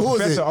gay. Well, who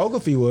Professor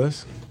Ogilvy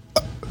was.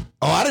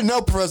 Oh, I didn't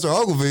know Professor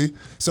Ogilvy.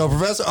 So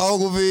Professor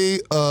Ogilvy,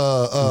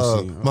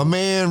 my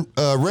man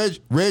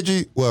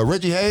Reggie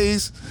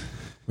Hayes.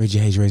 Reggie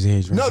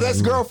Hayes. No,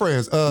 that's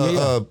Girlfriends.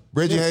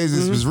 Reggie Hayes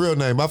is his real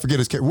name. I forget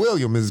his character.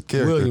 William is his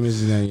character. William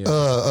is his name,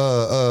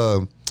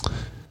 yeah.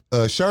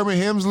 Sherman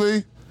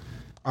Hemsley.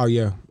 Oh,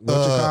 yeah. What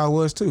your car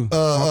was, too.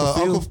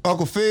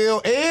 Uncle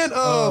Phil. And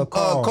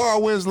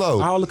Carl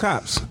Winslow. All the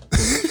cops.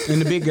 And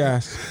the big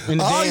guys. And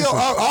the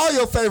all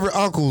your favorite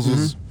uncles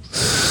was...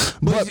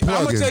 But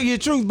I'm going to tell you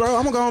the truth, bro.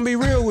 I'm going to be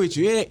real with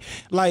you.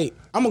 I'm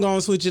going to go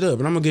and switch it up,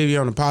 and I'm going to give you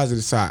on the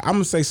positive side. I'm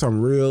going to say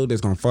something real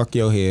that's going to fuck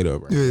your head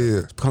up. Right? Yeah.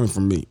 It's coming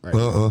from me.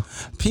 Right?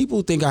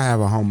 People think I have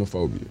a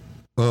homophobia.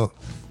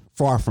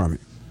 Far from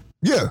it.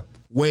 Yeah.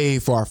 Way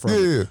far from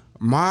it.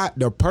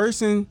 The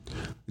person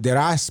that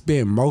I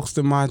spent most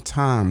of my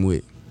time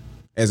with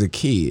as a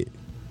kid,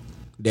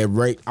 that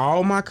raped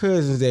all my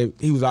cousins, that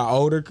he was our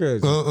older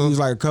cousin. He was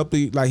like a couple,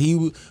 he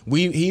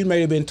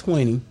may have been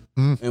 20.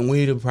 And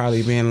we'd have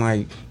probably been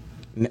like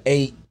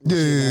 8,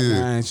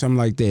 9, something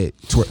like that.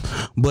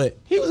 But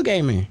he was a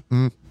gay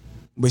man.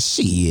 But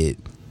shit,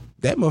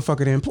 that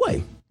motherfucker didn't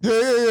play.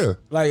 Yeah.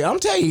 Like, I'm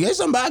telling you, there's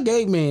something about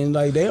gay men,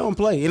 like, they don't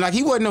play. And like,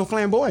 he wasn't no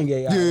flamboyant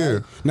gay guy. Yeah.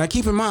 Like, now,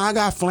 keep in mind, I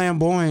got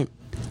flamboyant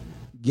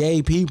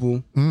gay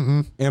people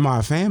in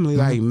my family,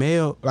 like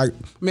male. Like,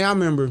 man, I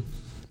remember,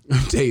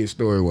 I'll tell you a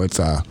story one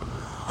time.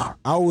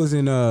 I was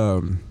in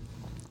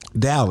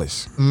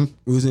Dallas.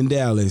 We was in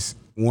Dallas.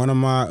 One of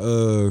my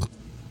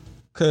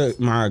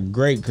my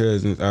great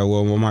cousins,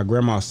 my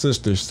grandma's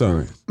sister's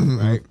son,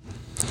 right,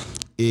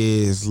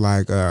 is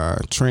like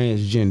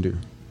transgender.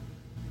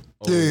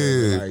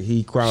 Yeah. Like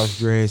he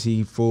cross-dressed,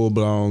 he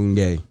full-blown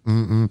gay.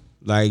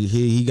 Like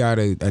he got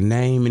a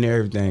name and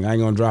everything. I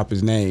ain't gonna drop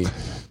his name,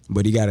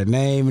 but he got a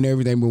name and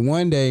everything. But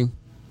one day,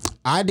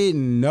 I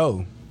didn't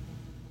know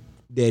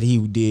that he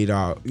did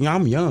all. You know,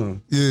 I'm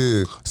young.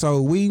 Yeah.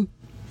 So we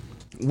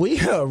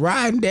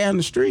riding down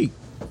the street.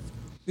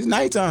 It's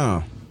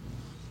nighttime,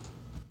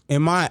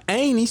 and my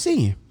auntie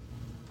see him,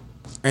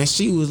 and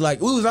she was like,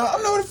 "We was, I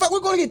don't know where the fuck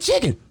we're gonna get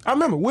chicken." I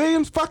remember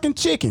Williams fucking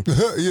chicken.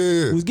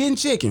 Yeah. Was getting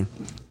chicken,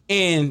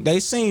 and they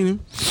seen him,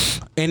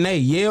 and they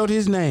yelled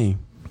his name,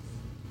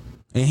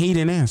 and he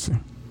didn't answer.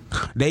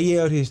 They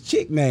yelled his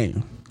chick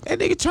name. That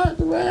nigga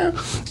turned around,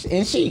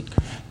 and she,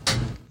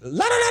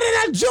 la da da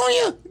da da,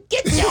 Junior,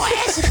 get your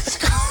ass,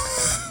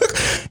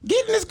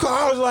 get in this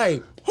car. I was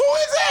like, who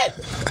is that?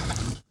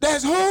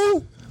 That's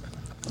who?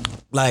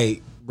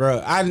 Like,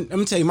 bro, I'm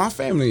gonna tell you, my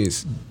family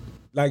is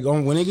like,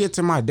 when they get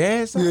to my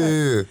dad's side,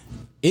 Yeah.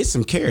 it's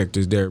some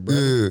characters there, bro.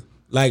 Yeah.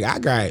 Like, I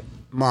got,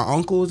 my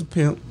uncle was a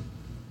pimp.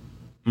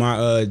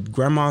 My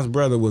grandma's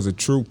brother was a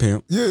true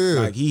pimp.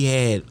 Yeah. Like, he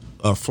had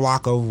a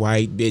flock of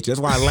white bitches. That's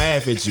why I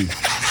laugh at you.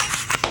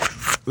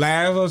 Like,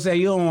 I was gonna say,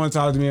 you don't want to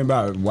talk to me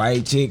about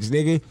white chicks,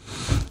 nigga.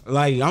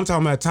 Like, I'm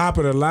talking about top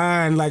of the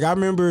line. Like, I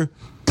remember,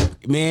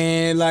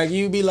 man, like,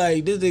 you be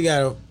like, this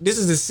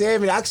is the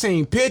 70s. I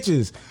seen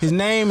pictures. His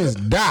name is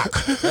Doc.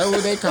 That's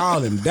what they call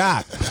him,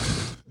 Doc.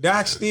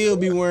 Doc still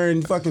be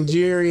wearing fucking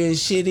jewelry and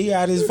shit. He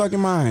out his fucking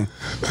mind.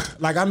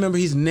 Like, I remember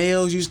his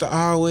nails used to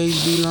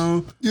always be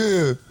long.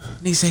 Yeah.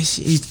 And he say,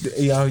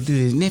 he always do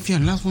this. Nephew, I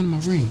lost one of my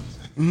rings.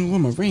 Where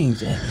my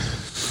rings at?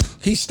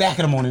 He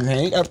stacking them on his hand.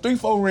 He got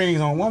 3-4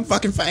 rings on one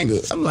fucking finger.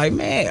 I'm like,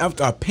 man, I'm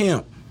a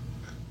pimp.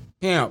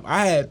 Pimp.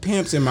 I had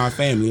pimps in my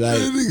family. Like,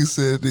 That nigga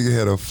said nigga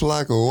had a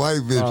flock of white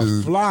a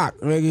bitches. flock.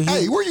 Nigga.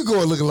 Hey, where you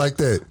going looking like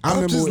that? I I'm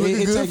remember just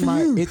looking good for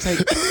you. It take.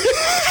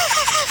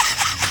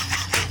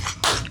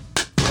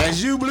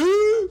 That's you,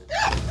 Blue.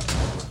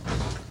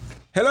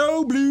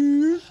 Hello,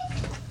 Blue.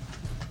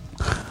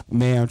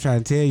 Man, I'm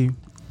trying to tell you.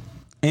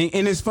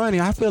 And it's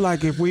funny. I feel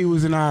like if we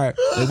was in the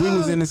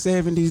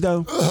 70s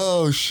though,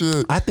 Oh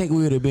shit. I think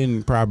we would have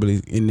been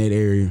probably in that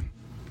area.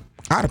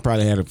 I'd have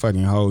probably had a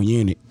fucking whole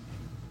unit.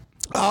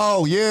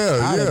 Oh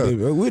yeah,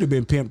 We'd have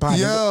been pimp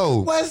potty.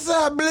 Yo. What's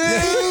up, Blue?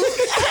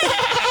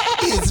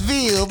 It's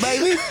Ville,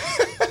 baby.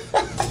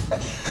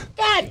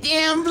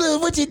 Goddamn, Blue,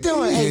 what you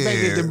doing? Hey,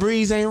 baby, if the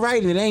breeze ain't right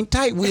and it ain't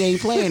tight, we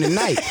ain't playing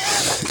tonight.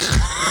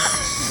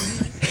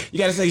 You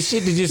gotta say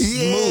shit to just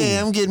smooth.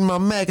 I'm getting my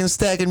Mac and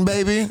stacking,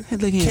 baby.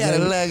 Look here,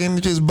 Cadillac and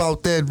just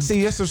bought that.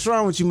 See, that's what's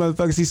wrong with you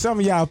motherfuckers. See,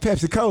 some of y'all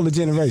Pepsi-Cola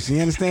generation.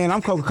 You understand?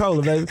 I'm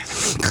Coca-Cola, baby.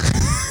 That's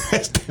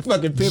that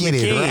fucking pimp Get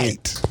it can.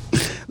 right.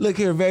 Look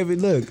here, baby.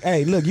 Look.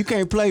 Hey, look, you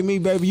can't play me,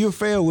 baby. You'll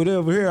fail with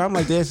over here. I'm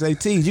like the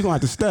SATs. You're gonna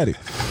have to study.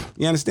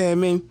 You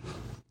understand me?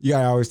 You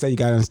gotta always say you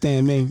gotta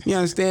understand me. You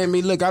understand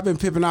me? Look, I've been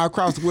pimping all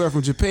across the world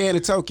from Japan to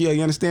Tokyo.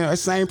 You understand?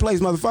 That's the same place,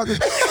 motherfucker.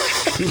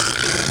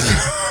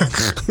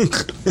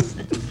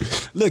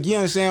 Look, you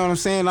understand what I'm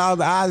saying? All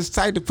the eyes is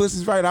tight, the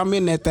pussy's right. I'm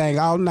in that thing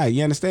all night.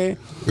 You understand?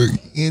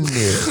 In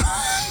there.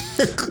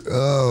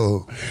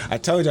 Oh. I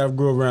told you I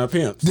grew around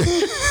pimps.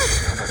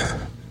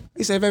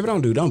 He said, baby,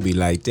 don't be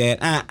like that.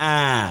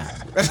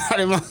 That's how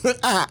they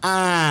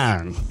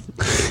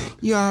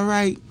You all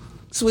right?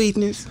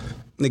 Sweetness.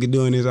 Nigga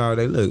doing this all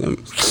day. Look,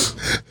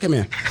 come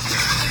here.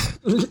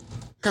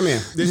 Come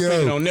here. This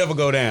thing don't never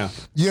go down.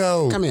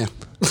 Yo. Come here.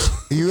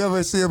 You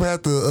ever see him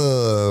have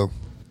to,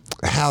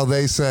 how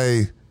they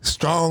say,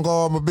 strong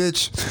arm a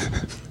bitch?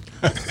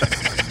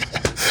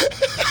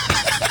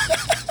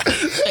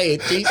 Say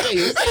it, T. Say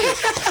it.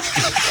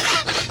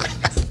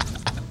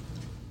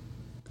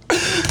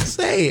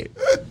 Say it.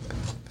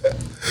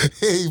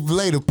 He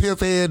laid a pimp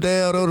head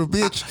down on the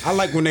bitch. I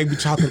like when they be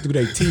talking through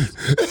their teeth.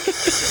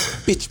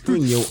 Bitch,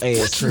 bring your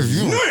ass here.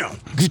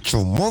 Get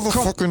your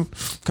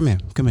motherfucking... Come here.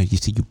 You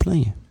see you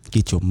playing.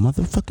 Get your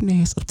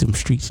motherfucking ass up them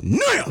streets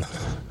now.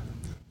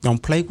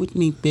 Don't play with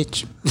me,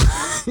 bitch.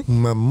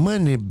 My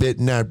money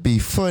better not be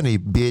funny,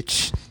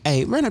 bitch.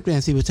 Hey, run up there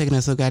and see what's taking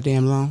us so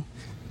goddamn long.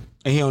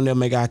 And he don't never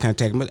make eye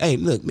contact. But hey,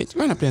 look, bitch,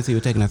 run up there and see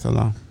what's taking us so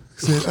long.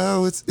 Said,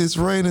 oh, it's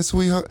raining,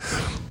 sweetheart.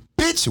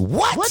 Bitch,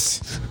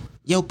 what?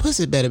 Your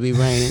pussy better be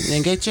raining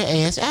and get your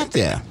ass out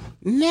there.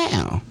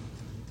 Now.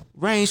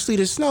 Rain, sleet,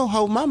 or snow,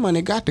 hold my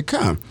money got to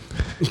come.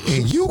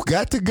 And you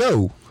got to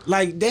go.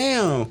 Like,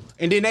 damn.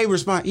 And then they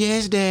respond,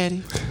 yes,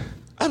 daddy.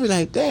 I be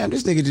like, damn,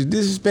 this nigga just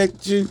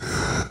disrespected you.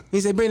 He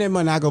said, bring that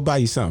money, I'll go buy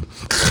you something.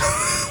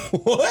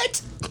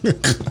 What?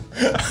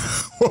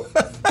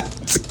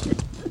 What?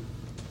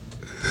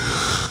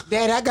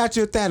 Daddy, I got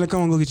you $1,000.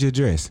 Come on, go get your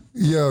dress.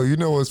 Yo, you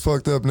know what's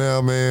fucked up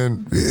now,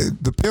 man?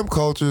 The pimp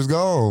culture is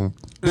gone.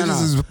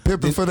 Bitches is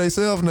pimping for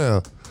themselves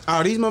now.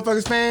 Oh, these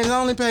motherfuckers fans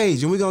only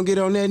page, and we gonna get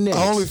on that next.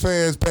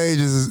 OnlyFans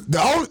pages is the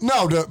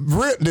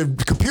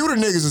computer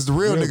niggas is the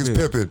real niggas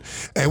pimping,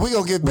 and we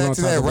gonna get back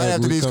to that right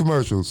after these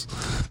commercials.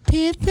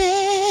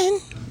 Pimping.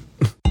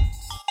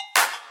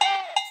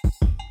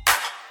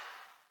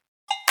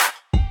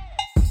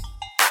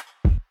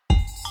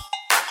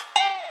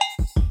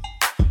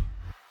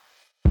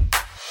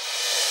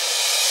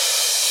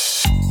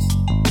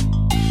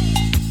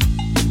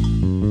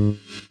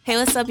 Hey,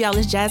 what's up, y'all?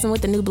 It's Jasmine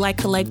with the New Black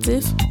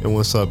Collective. And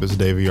what's up? It's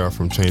Davey R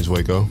from Change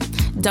Waco.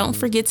 Don't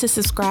forget to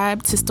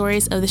subscribe to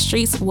Stories of the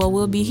Streets, where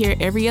we'll be here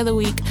every other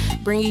week,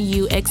 bringing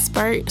you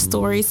expert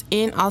stories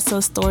and also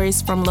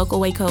stories from local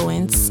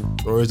Wacoans.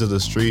 Stories of the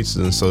Streets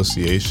in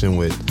association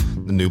with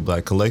the New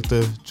Black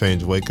Collective,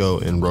 Change Waco,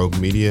 and Rogue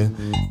Media.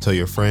 Tell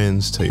your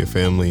friends, tell your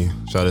family,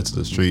 shout out to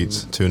the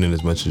streets. Tune in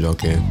as much as y'all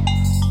can.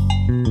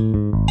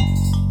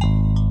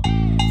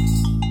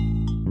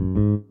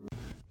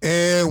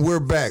 And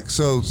we're back.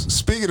 So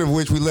speaking of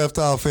which, we left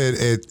off at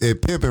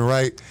Pimpin',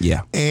 right?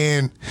 Yeah.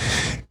 And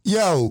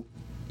yo,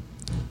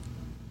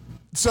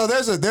 so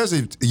there's a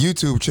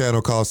YouTube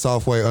channel called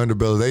Software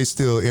Underbelly. They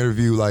still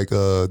interview like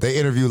Hold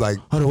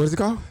on, what is it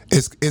called?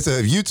 It's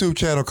a YouTube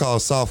channel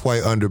called Soft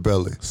White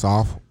Underbelly.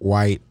 Soft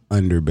White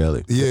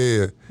Underbelly.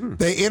 Yeah.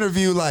 They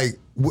interview like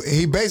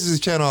he bases his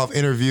channel off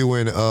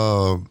interviewing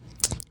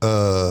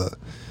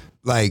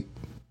like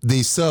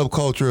the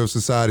subculture of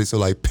society, so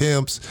like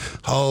pimps,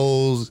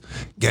 hoes,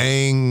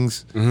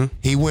 gangs. Mm-hmm.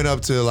 He went up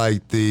to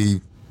like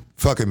the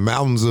fucking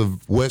mountains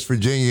of West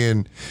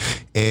Virginia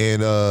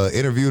and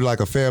interviewed like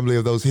a family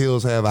of those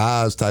hills have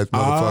eyes type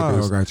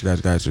motherfuckers.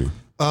 Oh, got you.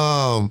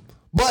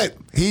 But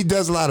he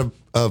does a lot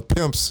of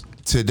pimps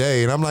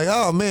today, and I'm like,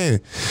 oh man,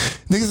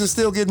 niggas are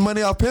still getting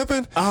money off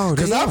pimping. Oh,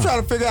 because I'm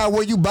trying to figure out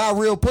where you buy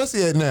real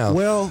pussy at now.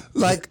 Well,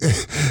 like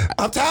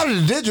I'm tired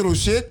of the digital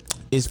shit.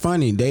 It's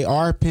funny, they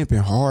are pimping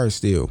hard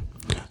still,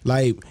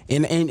 like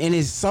and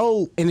it's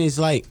so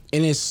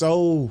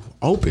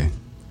open,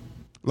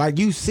 like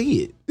you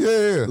see it.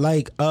 Yeah.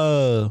 Like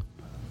I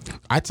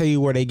tell you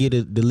where they get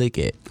the lick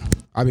at.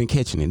 I've been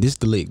catching it. This is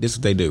the lick. This is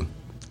what they do.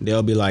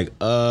 They'll be like,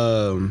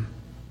 I'm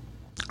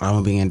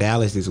gonna be in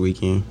Dallas this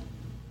weekend.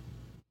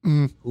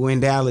 Who in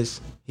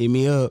Dallas? Hit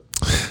me up.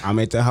 I'm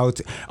at the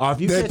hotel. Or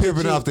if you they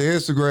pimping off the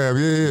Instagram.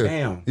 Yeah.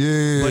 Damn.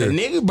 Yeah. But a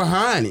nigga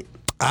behind it.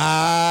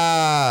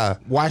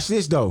 Watch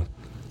this though.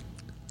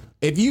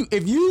 If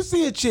you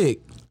see a chick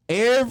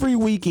every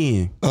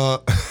weekend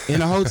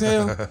in a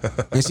hotel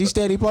and she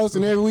steady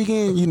posting every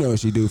weekend, you know what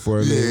she do for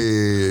a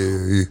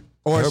living. Yeah.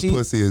 Or her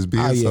pussy is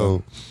being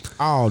sold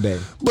all day.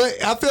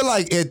 But I feel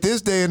like at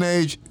this day and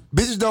age,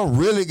 bitches don't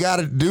really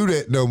gotta do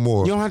that no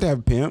more. You don't have to have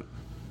a pimp.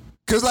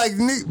 Cause like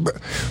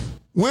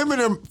women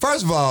are,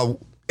 first of all,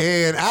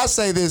 and I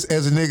say this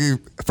as a nigga,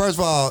 first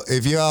of all,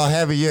 if y'all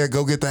haven't yet,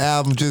 go get the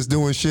album Just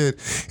Doing Shit.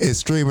 It's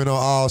streaming on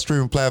all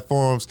streaming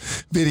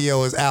platforms.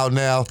 Video is out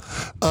now.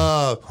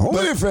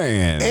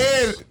 OnlyFans.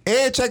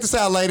 And check this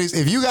out, ladies.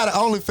 If you got an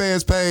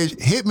OnlyFans page,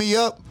 hit me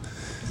up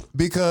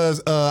because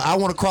I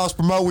want to cross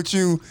promote with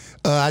you.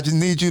 I just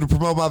need you to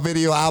promote my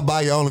video. I'll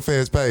buy your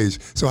OnlyFans page.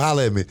 So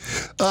holla at me.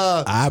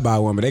 I buy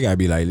one, but they gotta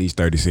be like at least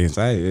 30 cents.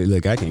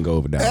 I can't go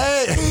over that.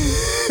 Hey.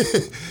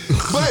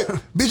 But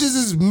bitches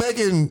is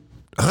making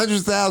hundreds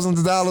of thousands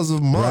of dollars a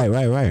month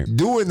right.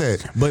 doing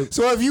that. But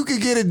so if you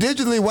could get it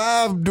digitally,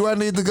 why do I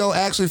need to go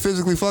actually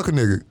physically fuck a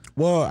nigga?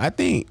 Well, I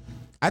think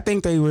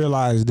they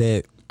realize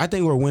that. I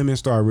think where women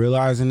start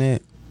realizing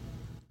that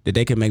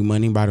they can make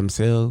money by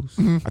themselves.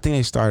 I think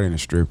they start in a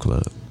strip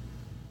club.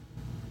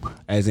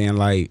 As in,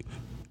 like,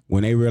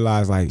 when they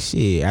realize, like,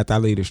 shit, after I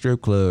leave the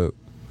strip club,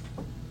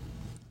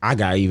 I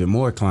got even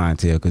more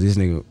clientele because this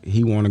nigga,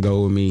 he want to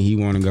go with me. He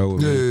want to go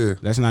with me.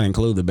 Let's not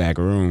include the back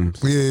rooms.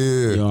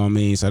 Yeah. You know what I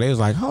mean? So they was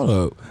like, hold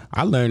up.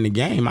 I learned the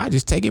game. I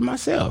just take it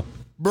myself.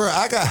 Bro,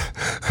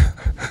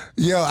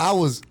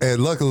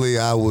 luckily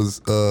I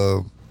was,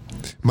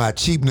 my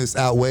cheapness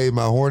outweighed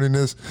my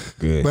horniness.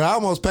 Good. But I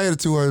almost paid a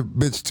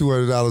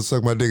 $200 to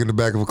suck my dick in the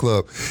back of a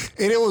club.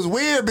 And it was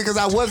weird because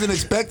I wasn't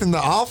expecting the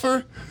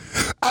offer.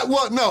 I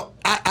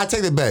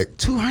take it back.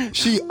 $200.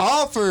 She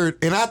offered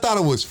and I thought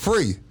it was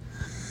free.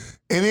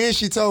 And then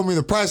she told me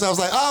the price. I was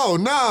like, oh,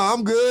 no,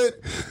 I'm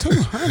good.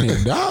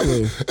 $200?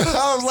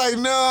 I was like,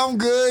 no, I'm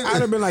good.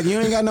 I'd have been like, you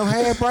ain't got no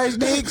half price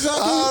dick, sucker?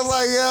 I was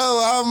like,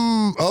 yo,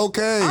 I'm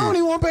okay. I don't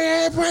even want to pay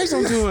half price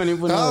on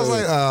 $200. I was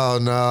like, oh,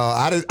 no.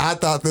 I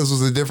thought this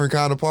was a different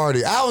kind of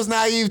party. I was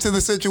naive to the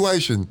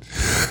situation.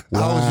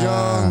 Wow. I was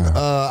young.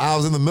 I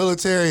was in the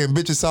military and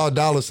bitches saw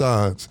dollar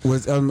signs.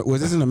 Was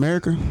this in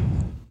America?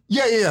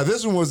 Yeah.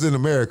 This one was in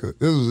America.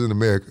 This was in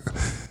America.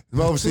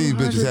 The overseas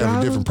bitches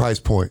have a different price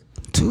point.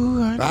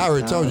 $200. I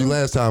already told you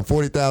last time,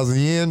 40,000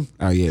 yen.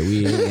 Oh yeah,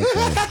 we ain't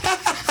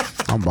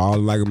that. I'm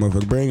balling like a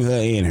motherfucker. Bring her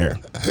in here.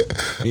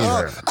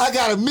 I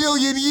got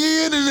 1,000,000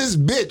 yen in this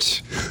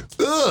bitch.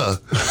 Ugh.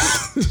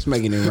 Just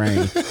making it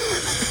rain.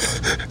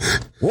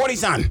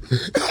 Wardy-san.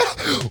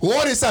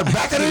 Wardy-san,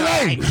 back of the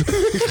lane.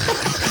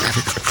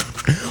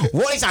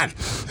 Wardy-san.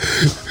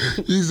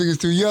 These niggas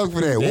too young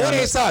for that.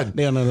 Wardy-san.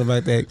 They don't know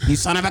about that. You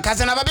son of a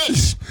cousin of a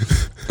bitch.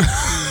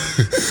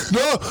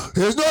 No,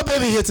 there's no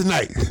baby here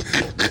tonight.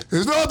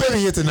 There's no baby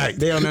here tonight.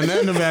 They don't know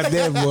nothing about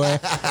that, boy.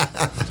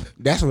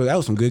 That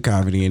was some good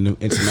comedy in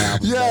some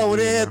albums. Yo, when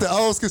they had the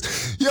old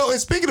skits. Yo, and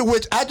speaking of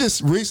which, I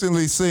just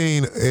recently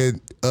seen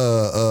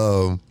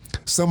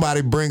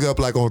somebody bring up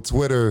like on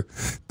Twitter,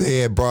 they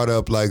had brought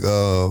up like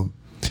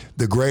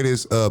the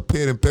greatest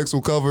pen and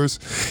pixel covers.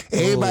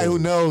 Anybody who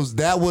knows,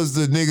 that was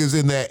the niggas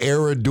in that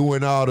era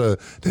doing all the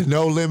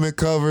No Limit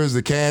covers,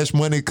 the Cash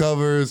Money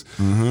covers,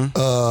 all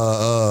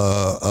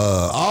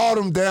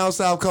them down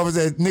south covers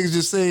that niggas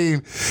just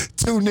seen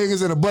two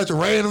niggas and a bunch of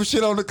random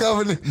shit on the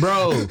cover.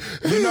 Bro,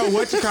 you know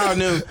what you call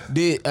them?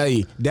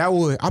 That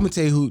was, I'm gonna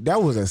tell you who,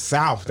 that was a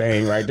South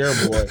thing right there,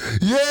 boy.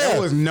 Yeah. That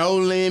was No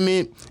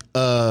Limit.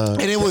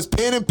 And it was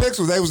pen and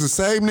pixels. They was the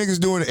same niggas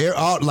doing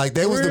like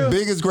they was the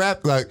biggest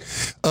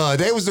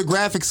they was the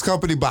graphics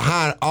company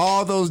behind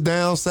all those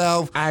down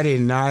south. I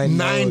did not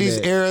know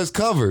 90s eras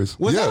covers.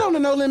 Was that on the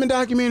No Limit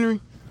documentary?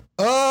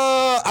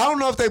 I don't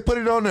know if they put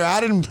it on there.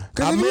 I didn't.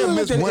 I may have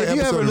missed one episode. If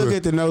you ever look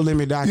at the No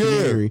Limit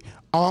documentary,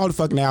 all the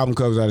fucking album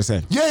covers are the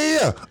same.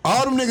 Yeah.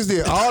 All them niggas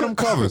did. All them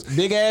covers.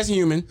 Big ass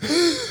human.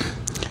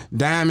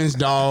 Diamonds,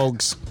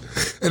 dogs.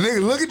 And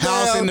nigga, look at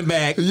house in the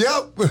back.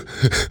 Yep.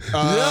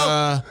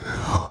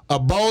 A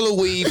bowl of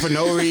weed for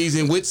no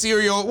reason with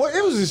cereal. Well,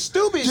 it was a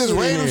stupid just shit.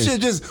 Random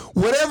shit. Just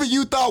whatever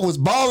you thought was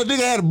baller.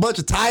 Nigga had a bunch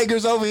of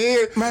tigers over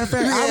here. Matter of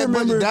fact, nigga I had remember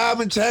a bunch of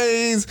diamond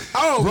chains.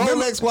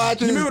 Rolex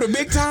watches. You remember the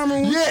big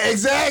timer one? Yeah,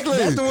 exactly.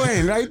 That's the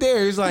one right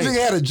there. It's like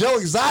nigga had a Joe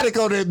Exotic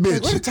on that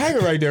bitch. What's a tiger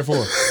right there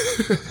for?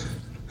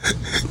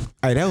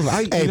 Hey, that was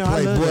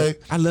Playboy.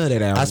 I love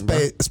that album. I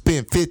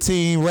spent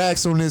 15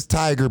 racks on this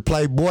tiger,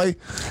 Playboy.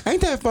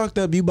 Ain't that fucked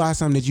up? You buy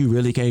something that you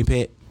really can't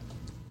pet.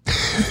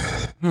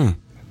 Well,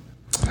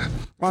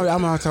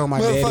 I'm gonna tell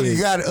my dad. Motherfucker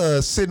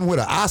got sitting with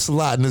an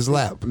ocelot in his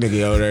lap.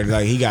 Nigga over there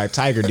like he got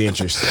tiger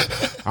dentures.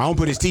 I don't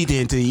put his teeth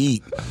in until he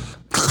eat.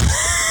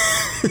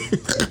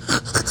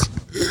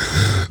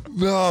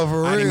 No,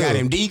 for real. I done got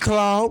him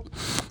declawed.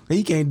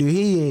 He can't do.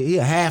 He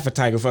a half a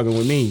tiger fucking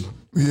with me.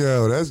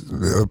 Yeah, that's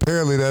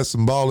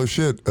some baller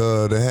shit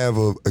to have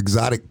a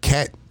exotic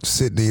cat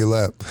sitting in your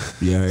lap.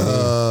 Yeah.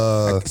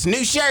 It's a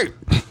new shirt.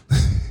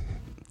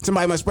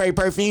 Somebody must spray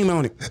perfume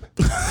on it.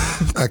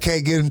 I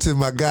can't get into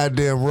my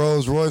goddamn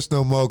Rolls Royce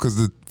no more because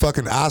the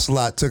fucking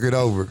ocelot took it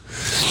over.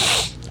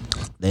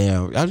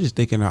 Damn, I was just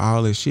thinking of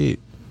all this shit,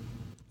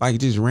 like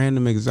just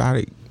random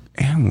exotic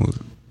animals,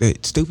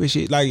 that stupid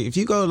shit. Like if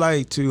you go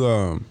like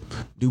to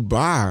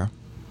Dubai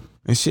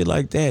and shit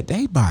like that,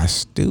 they buy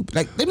stupid.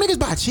 Like them niggas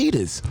buy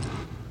cheetahs.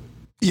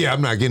 Yeah,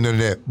 I'm not getting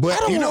into that.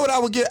 But you know what I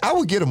would get? I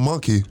would get a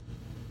monkey.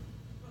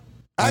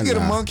 I get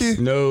a monkey.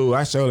 No,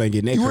 I sure ain't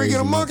getting that. You crazy.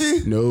 ain't get a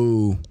monkey?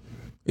 No.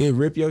 It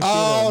rip your shit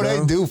up, bro.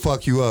 They do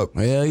fuck you up.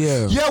 Hell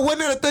yeah. Yeah, wasn't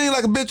there a thing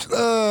like a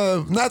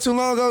bitch not too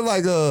long ago?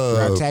 Like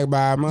got attacked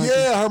by a monkey?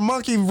 Yeah, her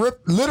monkey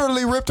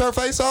literally ripped her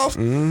face off.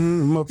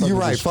 Mm-hmm. You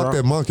right, fuck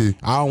that monkey.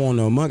 I don't want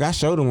no monkey. I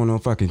showed them one on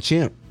fucking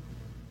chimp.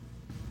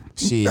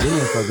 Shit, they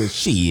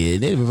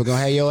motherfuckers gonna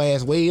have your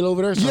ass way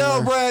over there somewhere.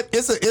 Yo, Brad,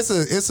 it's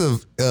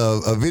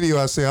a video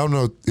I see. I don't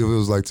know if it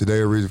was like today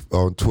or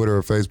on Twitter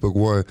or Facebook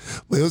one,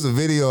 but it was a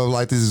video of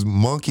like these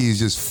monkeys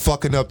just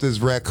fucking up this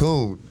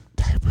raccoon.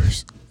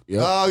 Diapers.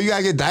 Yep. Oh, you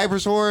gotta get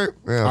diapers for it?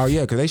 Yeah. Oh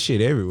yeah, because they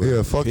shit everywhere.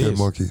 Yeah, fuck that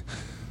monkey.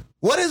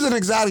 What is an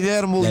exotic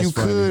animal That's you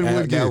funny.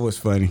 would get? That was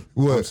funny.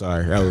 What? I'm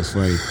sorry, that was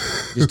funny.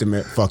 Just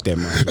to fuck that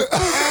monkey.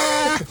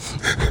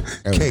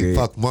 Can't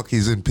fuck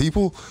monkeys and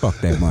people. Fuck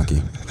that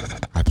monkey.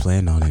 I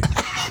planned on it.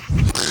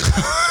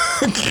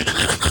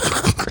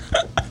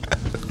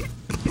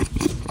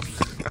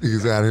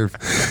 He's out here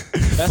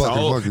fucking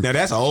monkeys. Now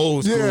that's an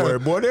old school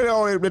word, boy. They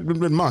always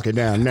been monkey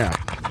down now.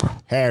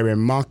 Harry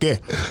monkey.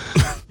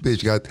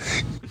 Bitch got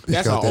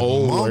that's got an that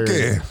old monkey.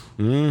 Word.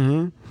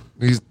 Mm-hmm.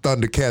 These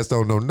Thundercats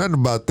don't know nothing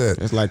about that.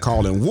 It's like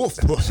calling wolf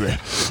pussy.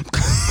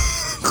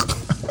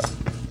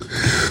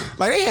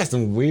 Like they had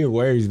some weird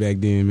words back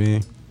then,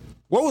 man.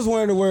 What was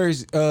one of the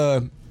words,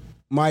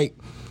 Mike,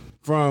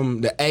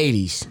 from the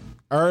 80s,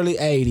 early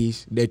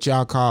 80s, that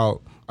y'all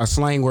called a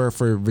slang word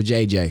for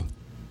vajayjay?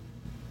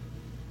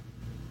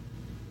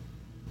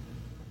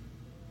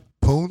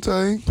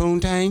 Poontang?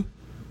 Poontang.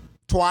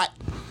 Twat.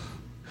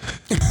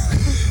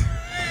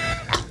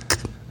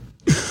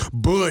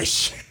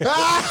 Bush.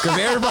 Because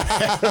everybody.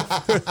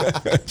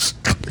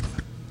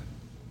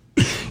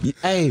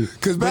 Hey,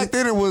 because back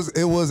then it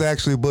was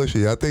actually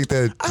bushy. I think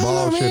that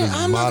bald shit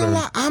is modern.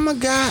 I'm a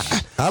guy.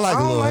 I like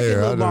a little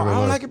hair. I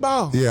don't like it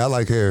bald. Yeah, I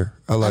like hair.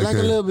 I like hair.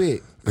 A little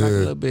bit. I like a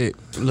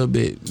little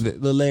bit.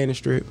 The landing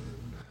strip.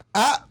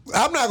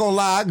 I'm not gonna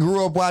lie. I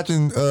grew up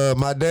watching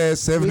my dad's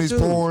 70s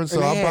porn,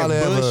 so I probably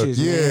have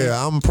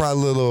I'm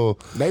probably a little.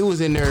 They was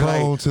in there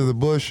prone like to the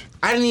bush.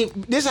 I didn't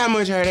even. This how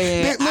much hair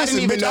they had.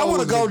 Listen, bitch, I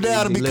want to go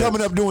down and be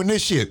coming up doing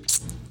this shit.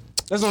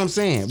 That's what I'm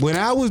saying. When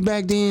I was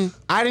back then,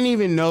 I didn't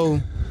even know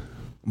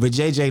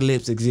vajayjay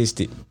lips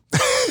existed.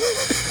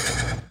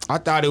 I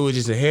thought it was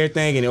just a hair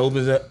thing and it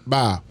opens up,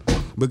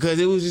 because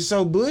it was just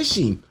so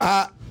bushy.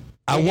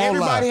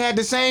 Everybody had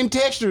the same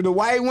texture. The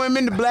white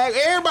women, the black,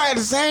 everybody had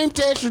the same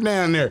texture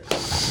down there.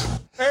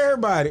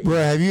 Everybody. Bro,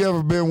 have you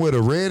ever been with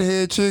a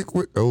redhead chick?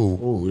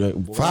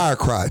 Fire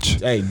crotch.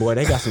 Hey, boy,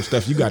 they got some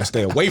stuff you got to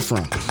stay away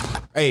from.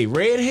 Hey,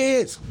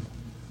 redheads.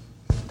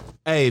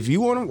 Hey, if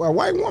you want a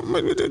white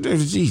woman,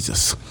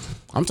 Jesus.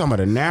 I'm talking about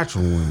a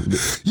natural one.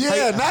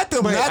 Yeah, not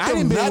them. But I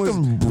done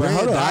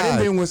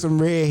been with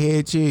some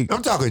redhead chick.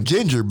 I'm talking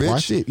ginger, bitch.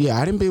 Watch it. Yeah,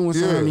 I done been with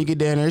some. You get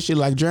down there, she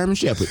like German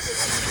Shepherd.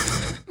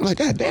 I'm like,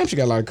 God damn, she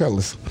got a lot of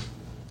colors.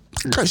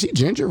 Cause she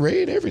ginger,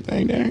 red,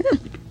 everything down here.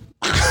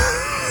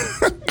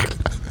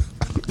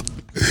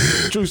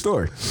 True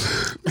story.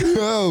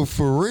 Oh,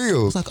 for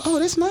real. It's like, oh,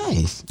 that's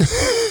nice.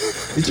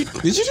 Did you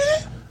do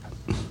that?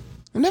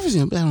 I've never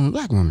seen a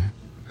black woman.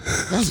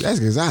 That's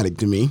exotic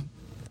to me.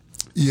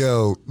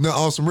 Yo, no,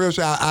 on some real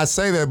shit. I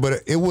say that,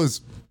 but it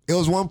was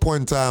one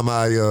point in time.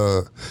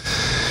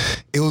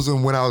 It was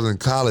when I was in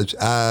college.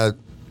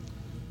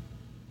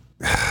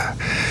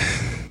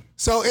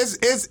 So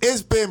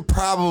it's been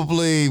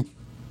probably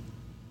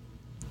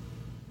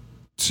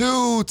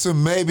 2 to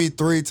maybe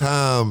 3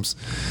 times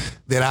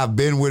that I've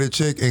been with a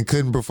chick and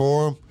couldn't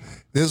perform.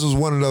 This was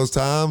one of those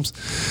times,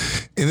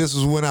 and this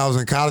was when I was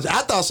in college.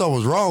 I thought something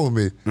was wrong with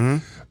me.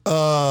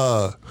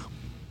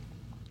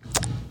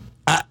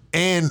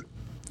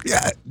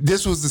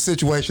 This was the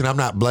situation. I'm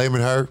not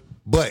blaming her,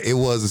 but it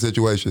was the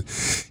situation.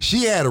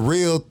 She had a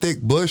real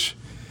thick bush,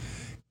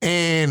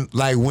 and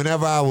like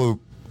whenever I would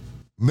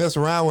mess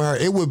around with her,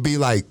 it would be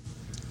like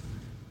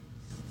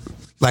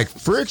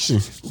friction,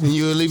 and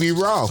you would leave me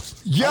raw.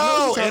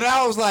 Yo, and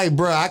I was like,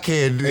 bro, I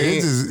can't.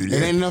 It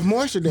ain't enough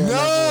moisture there.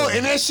 No,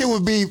 and that shit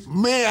would be,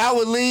 man, I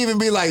would leave and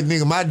be like,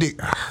 nigga, my dick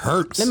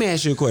hurts. Let me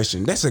ask you a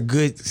question. That's a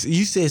good,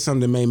 you said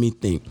something that made me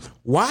think.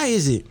 Why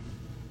is it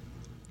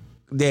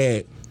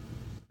that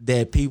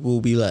people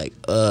be like,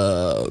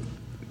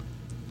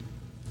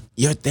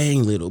 your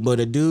thing little, but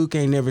a dude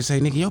can't never say,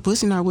 nigga, your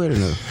pussy not wet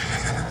enough.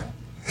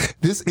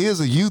 This is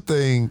a you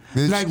thing.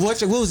 Like,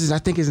 what was his? I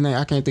think his name,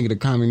 I can't think of the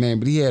comic name,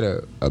 but he had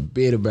a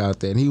bit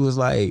about that. And he was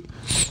like,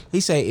 he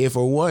said, if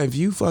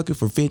you fuck it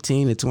for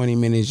 15 to 20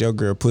 minutes, your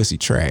girl pussy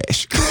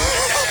trash.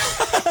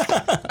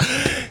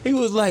 He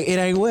was like, it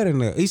ain't wet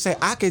enough. He said,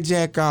 I could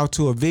jack off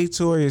to a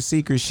Victoria's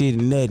Secret shit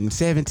and nut in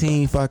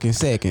 17 fucking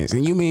seconds.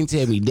 And you mean to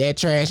tell me that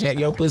trash at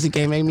your pussy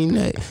can't make me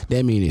nut?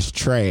 That mean it's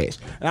trash.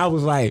 And I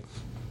was like,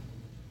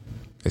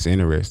 that's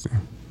interesting.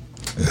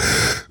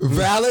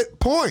 Valid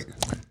point.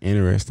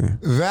 Interesting.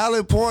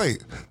 Valid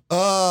point.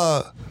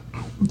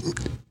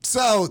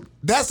 So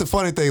that's the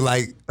funny thing.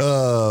 Like,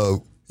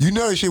 you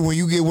know that shit when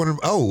you get one of them.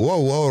 Oh,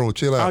 whoa, don't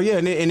chill out. Oh yeah,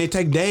 and it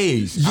take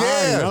days.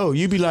 Yeah. No,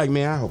 you be like,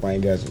 man, I hope I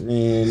ain't got some.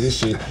 Man, this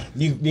shit.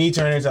 You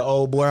turn into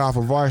old boy off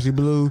of Varsity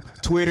Blue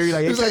Twitter. You're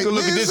like, hey, take a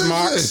look at this,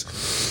 Marks.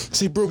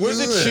 See, bro,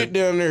 what's that shit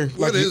down there?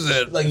 What is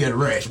that? Like you got a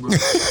rash, bro.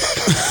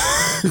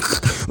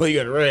 Like you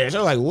got a rash.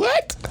 I'm like,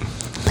 what?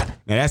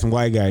 Now that's some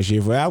white guy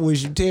shit. But I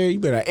wish you, Terry, you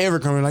better ever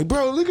come in like,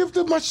 bro, look at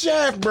my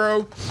shaft,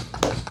 bro.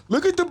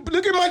 Look at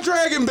my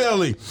dragon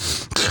belly.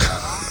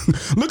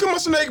 Look at my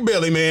snake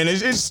belly, man.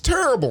 It's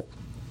terrible.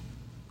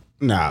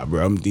 Nah,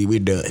 bro, we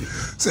done.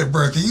 Said,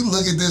 bro, can you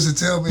look at this and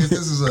tell me if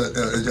this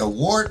is a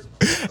wart?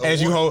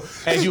 As you hold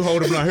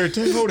him like, here,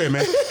 Terry, hold that,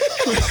 man.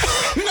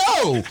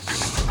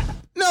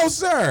 No,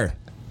 sir.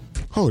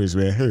 Hold this,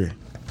 man. Here.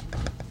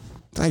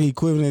 It's like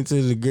equivalent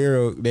to the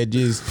girl that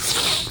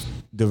just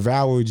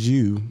devoured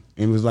you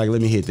and was like,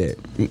 let me hit that.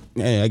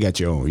 Hey, I got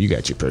your own. You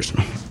got your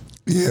personal.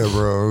 Yeah,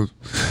 bro.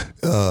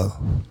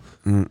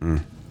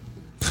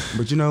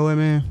 But you know what,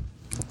 man?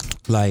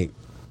 Like,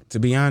 to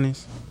be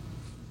honest,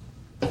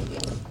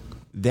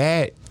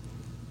 that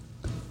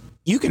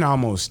you can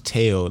almost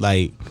tell,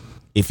 like,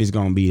 if it's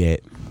gonna be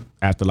that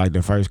after like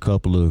the first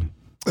couple of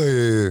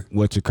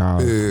what you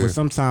call it. But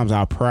sometimes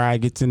our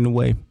pride gets in the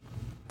way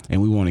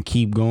and we want to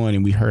keep going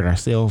and we hurt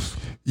ourselves.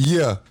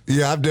 Yeah,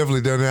 I've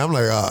definitely done that. I'm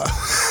like,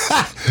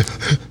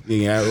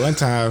 yeah, one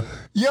time.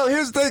 Yo,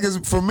 here's the thing, is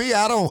for me,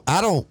 I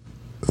don't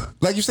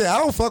like you said, I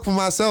don't fuck for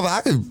myself.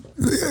 I can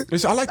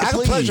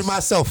pleasure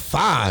myself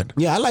fine.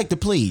 Yeah, I like to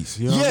please.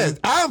 You know what I mean?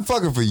 I'm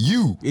fucking for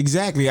you.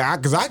 Exactly.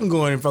 Because I can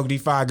go in and fuck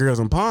these 5 girls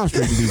on Palm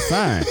Street and be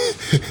fine.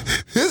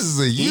 This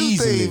is a you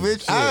Easily. thing,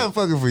 bitch. Yeah. I'm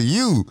fucking for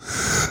you.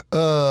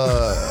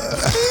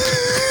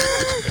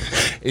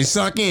 It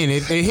sunk in.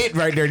 It hit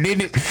right there,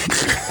 didn't it?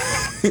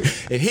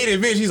 It hit it,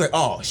 bitch. He's like,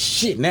 oh,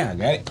 shit, now I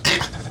got it.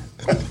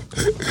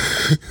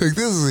 Like, this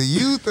is a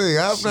you thing.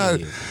 I'm not.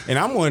 And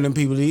I'm one of them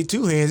people that eat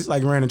 2 hands. It's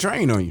like ran a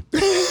train on you.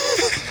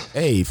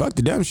 Hey, fuck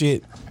the dumb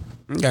shit.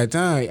 You got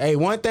time. Hey,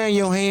 one thing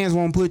your hands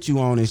won't put you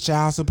on is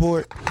child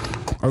support.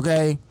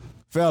 Okay?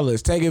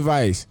 Fellas, take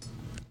advice.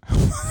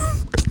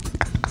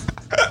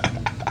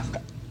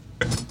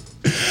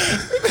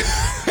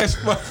 That's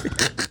funny.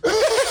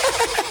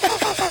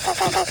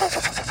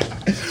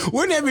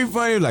 Wouldn't that be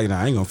funny? Like,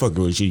 nah, I ain't gonna fuck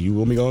with you. You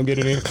want me gonna get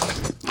it in?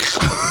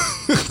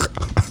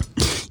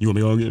 You want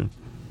me gonna get it?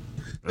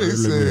 He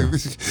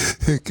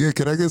said,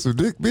 can I get some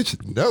dick? Bitch,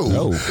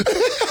 no.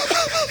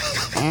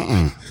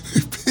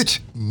 Bitch,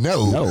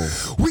 no.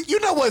 You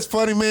know what's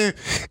funny, man?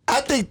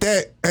 I think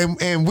that, and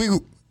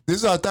this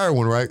is our 3rd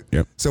one, right?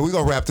 Yep. So we're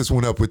going to wrap this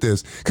one up with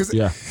this. Because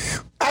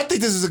I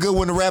think this is a good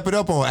one to wrap it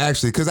up on,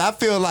 actually. Because I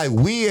feel like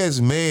we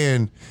as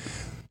men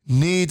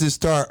need to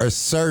start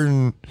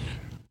asserting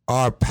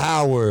our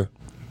power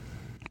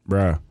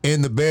Bruh.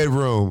 in the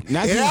bedroom.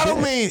 Not And just I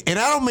don't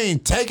that. mean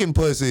taking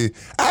pussy.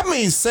 I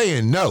mean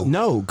saying no.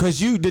 No, because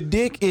the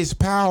dick is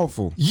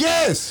powerful.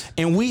 Yes.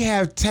 And we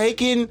have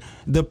taken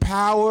the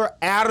power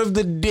out of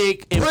the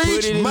dick and Preach,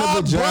 put it in my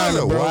the vagina,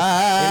 brother. bro.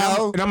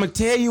 Wow. And I'm going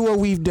to tell you what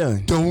we've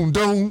done.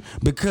 Doom.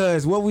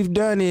 Because what we've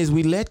done is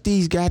we let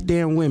these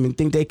goddamn women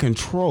think they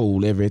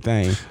control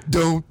everything.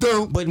 Doom.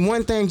 But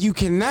one thing you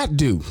cannot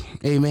do,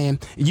 amen,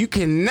 you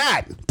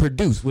cannot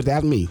produce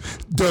without me.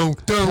 Doom.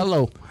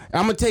 Hello.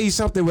 I'm going to tell you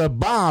something what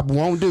Bob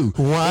won't do.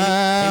 Wow.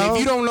 And if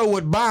you don't know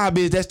what Bob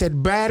is, that's that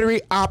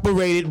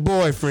battery-operated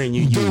boyfriend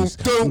you use.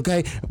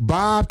 Okay?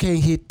 Bob can't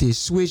hit this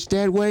switch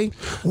that way.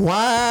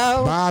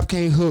 Wow. Bob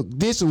can't hook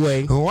this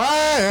way. Wow.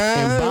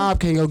 And Bob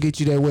can't go get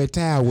you that wet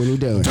towel when he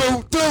done.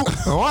 Doom.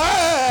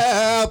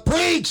 Wow.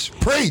 Preach.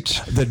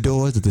 The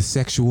doors of the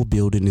sexual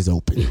building is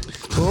open.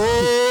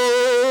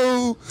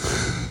 Oh.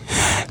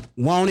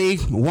 Won't he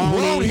do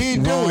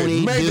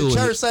it? Make the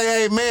church say,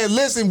 hey, man,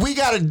 listen, we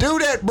got to do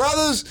that,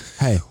 brothers.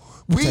 Hey,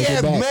 we take it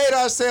have back. made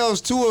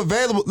ourselves too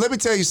available. Let me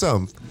tell you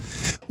something.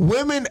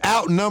 Women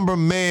outnumber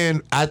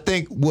men, I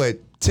think,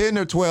 10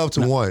 or 12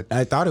 to 1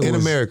 I thought it in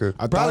was, America.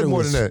 I thought Probably it more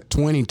was than that.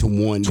 20 to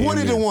 1.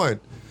 20 to 1. And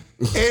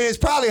it's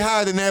probably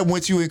higher than that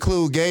once you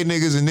include gay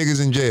niggas and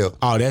niggas in jail.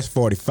 Oh, that's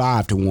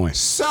 45 to 1.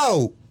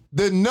 So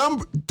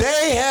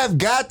they have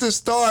got to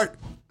start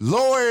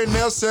lowering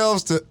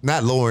themselves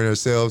not lowering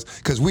themselves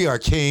because we are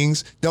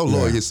kings. Don't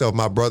lower yourself,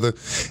 my brother.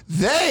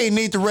 They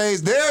need to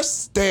raise their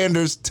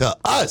standards to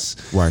us.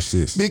 Watch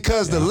this.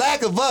 Because the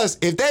lack of us,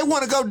 if they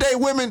want to go date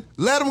women,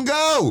 let them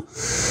go.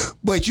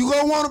 But you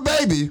gonna want a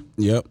baby.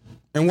 Yep.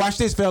 And watch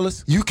this,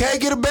 fellas. You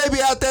can't get a baby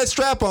out that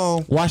strap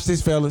on. Watch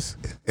this, fellas.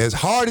 As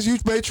hard as you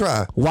may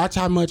try. Watch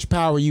how much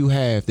power you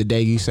have the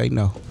day you say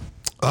no.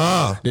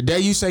 The day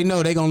you say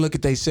no, they gonna look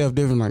at themselves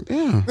different like,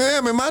 damn.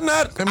 Damn, am I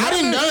not? I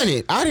didn't done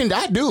it.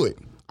 I do it.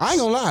 I ain't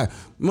gonna lie.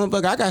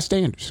 Motherfucker, I got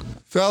standards.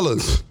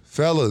 Fellas,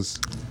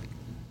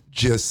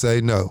 just say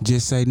no.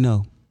 Just say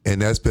no.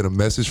 And that's been a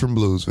message from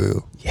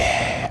Bluesville.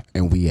 Yeah.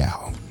 And we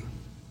out.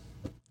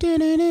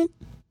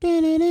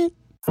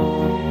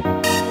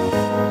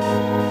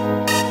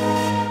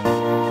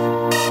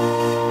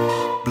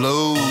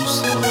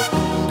 Blues,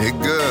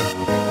 nigga.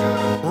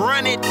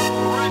 Run it.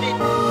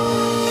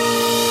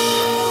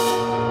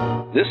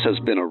 This has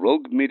been a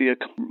Rogue Media.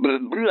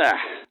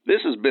 This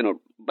has been a.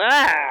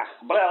 Blah,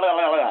 blah,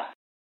 blah, blah.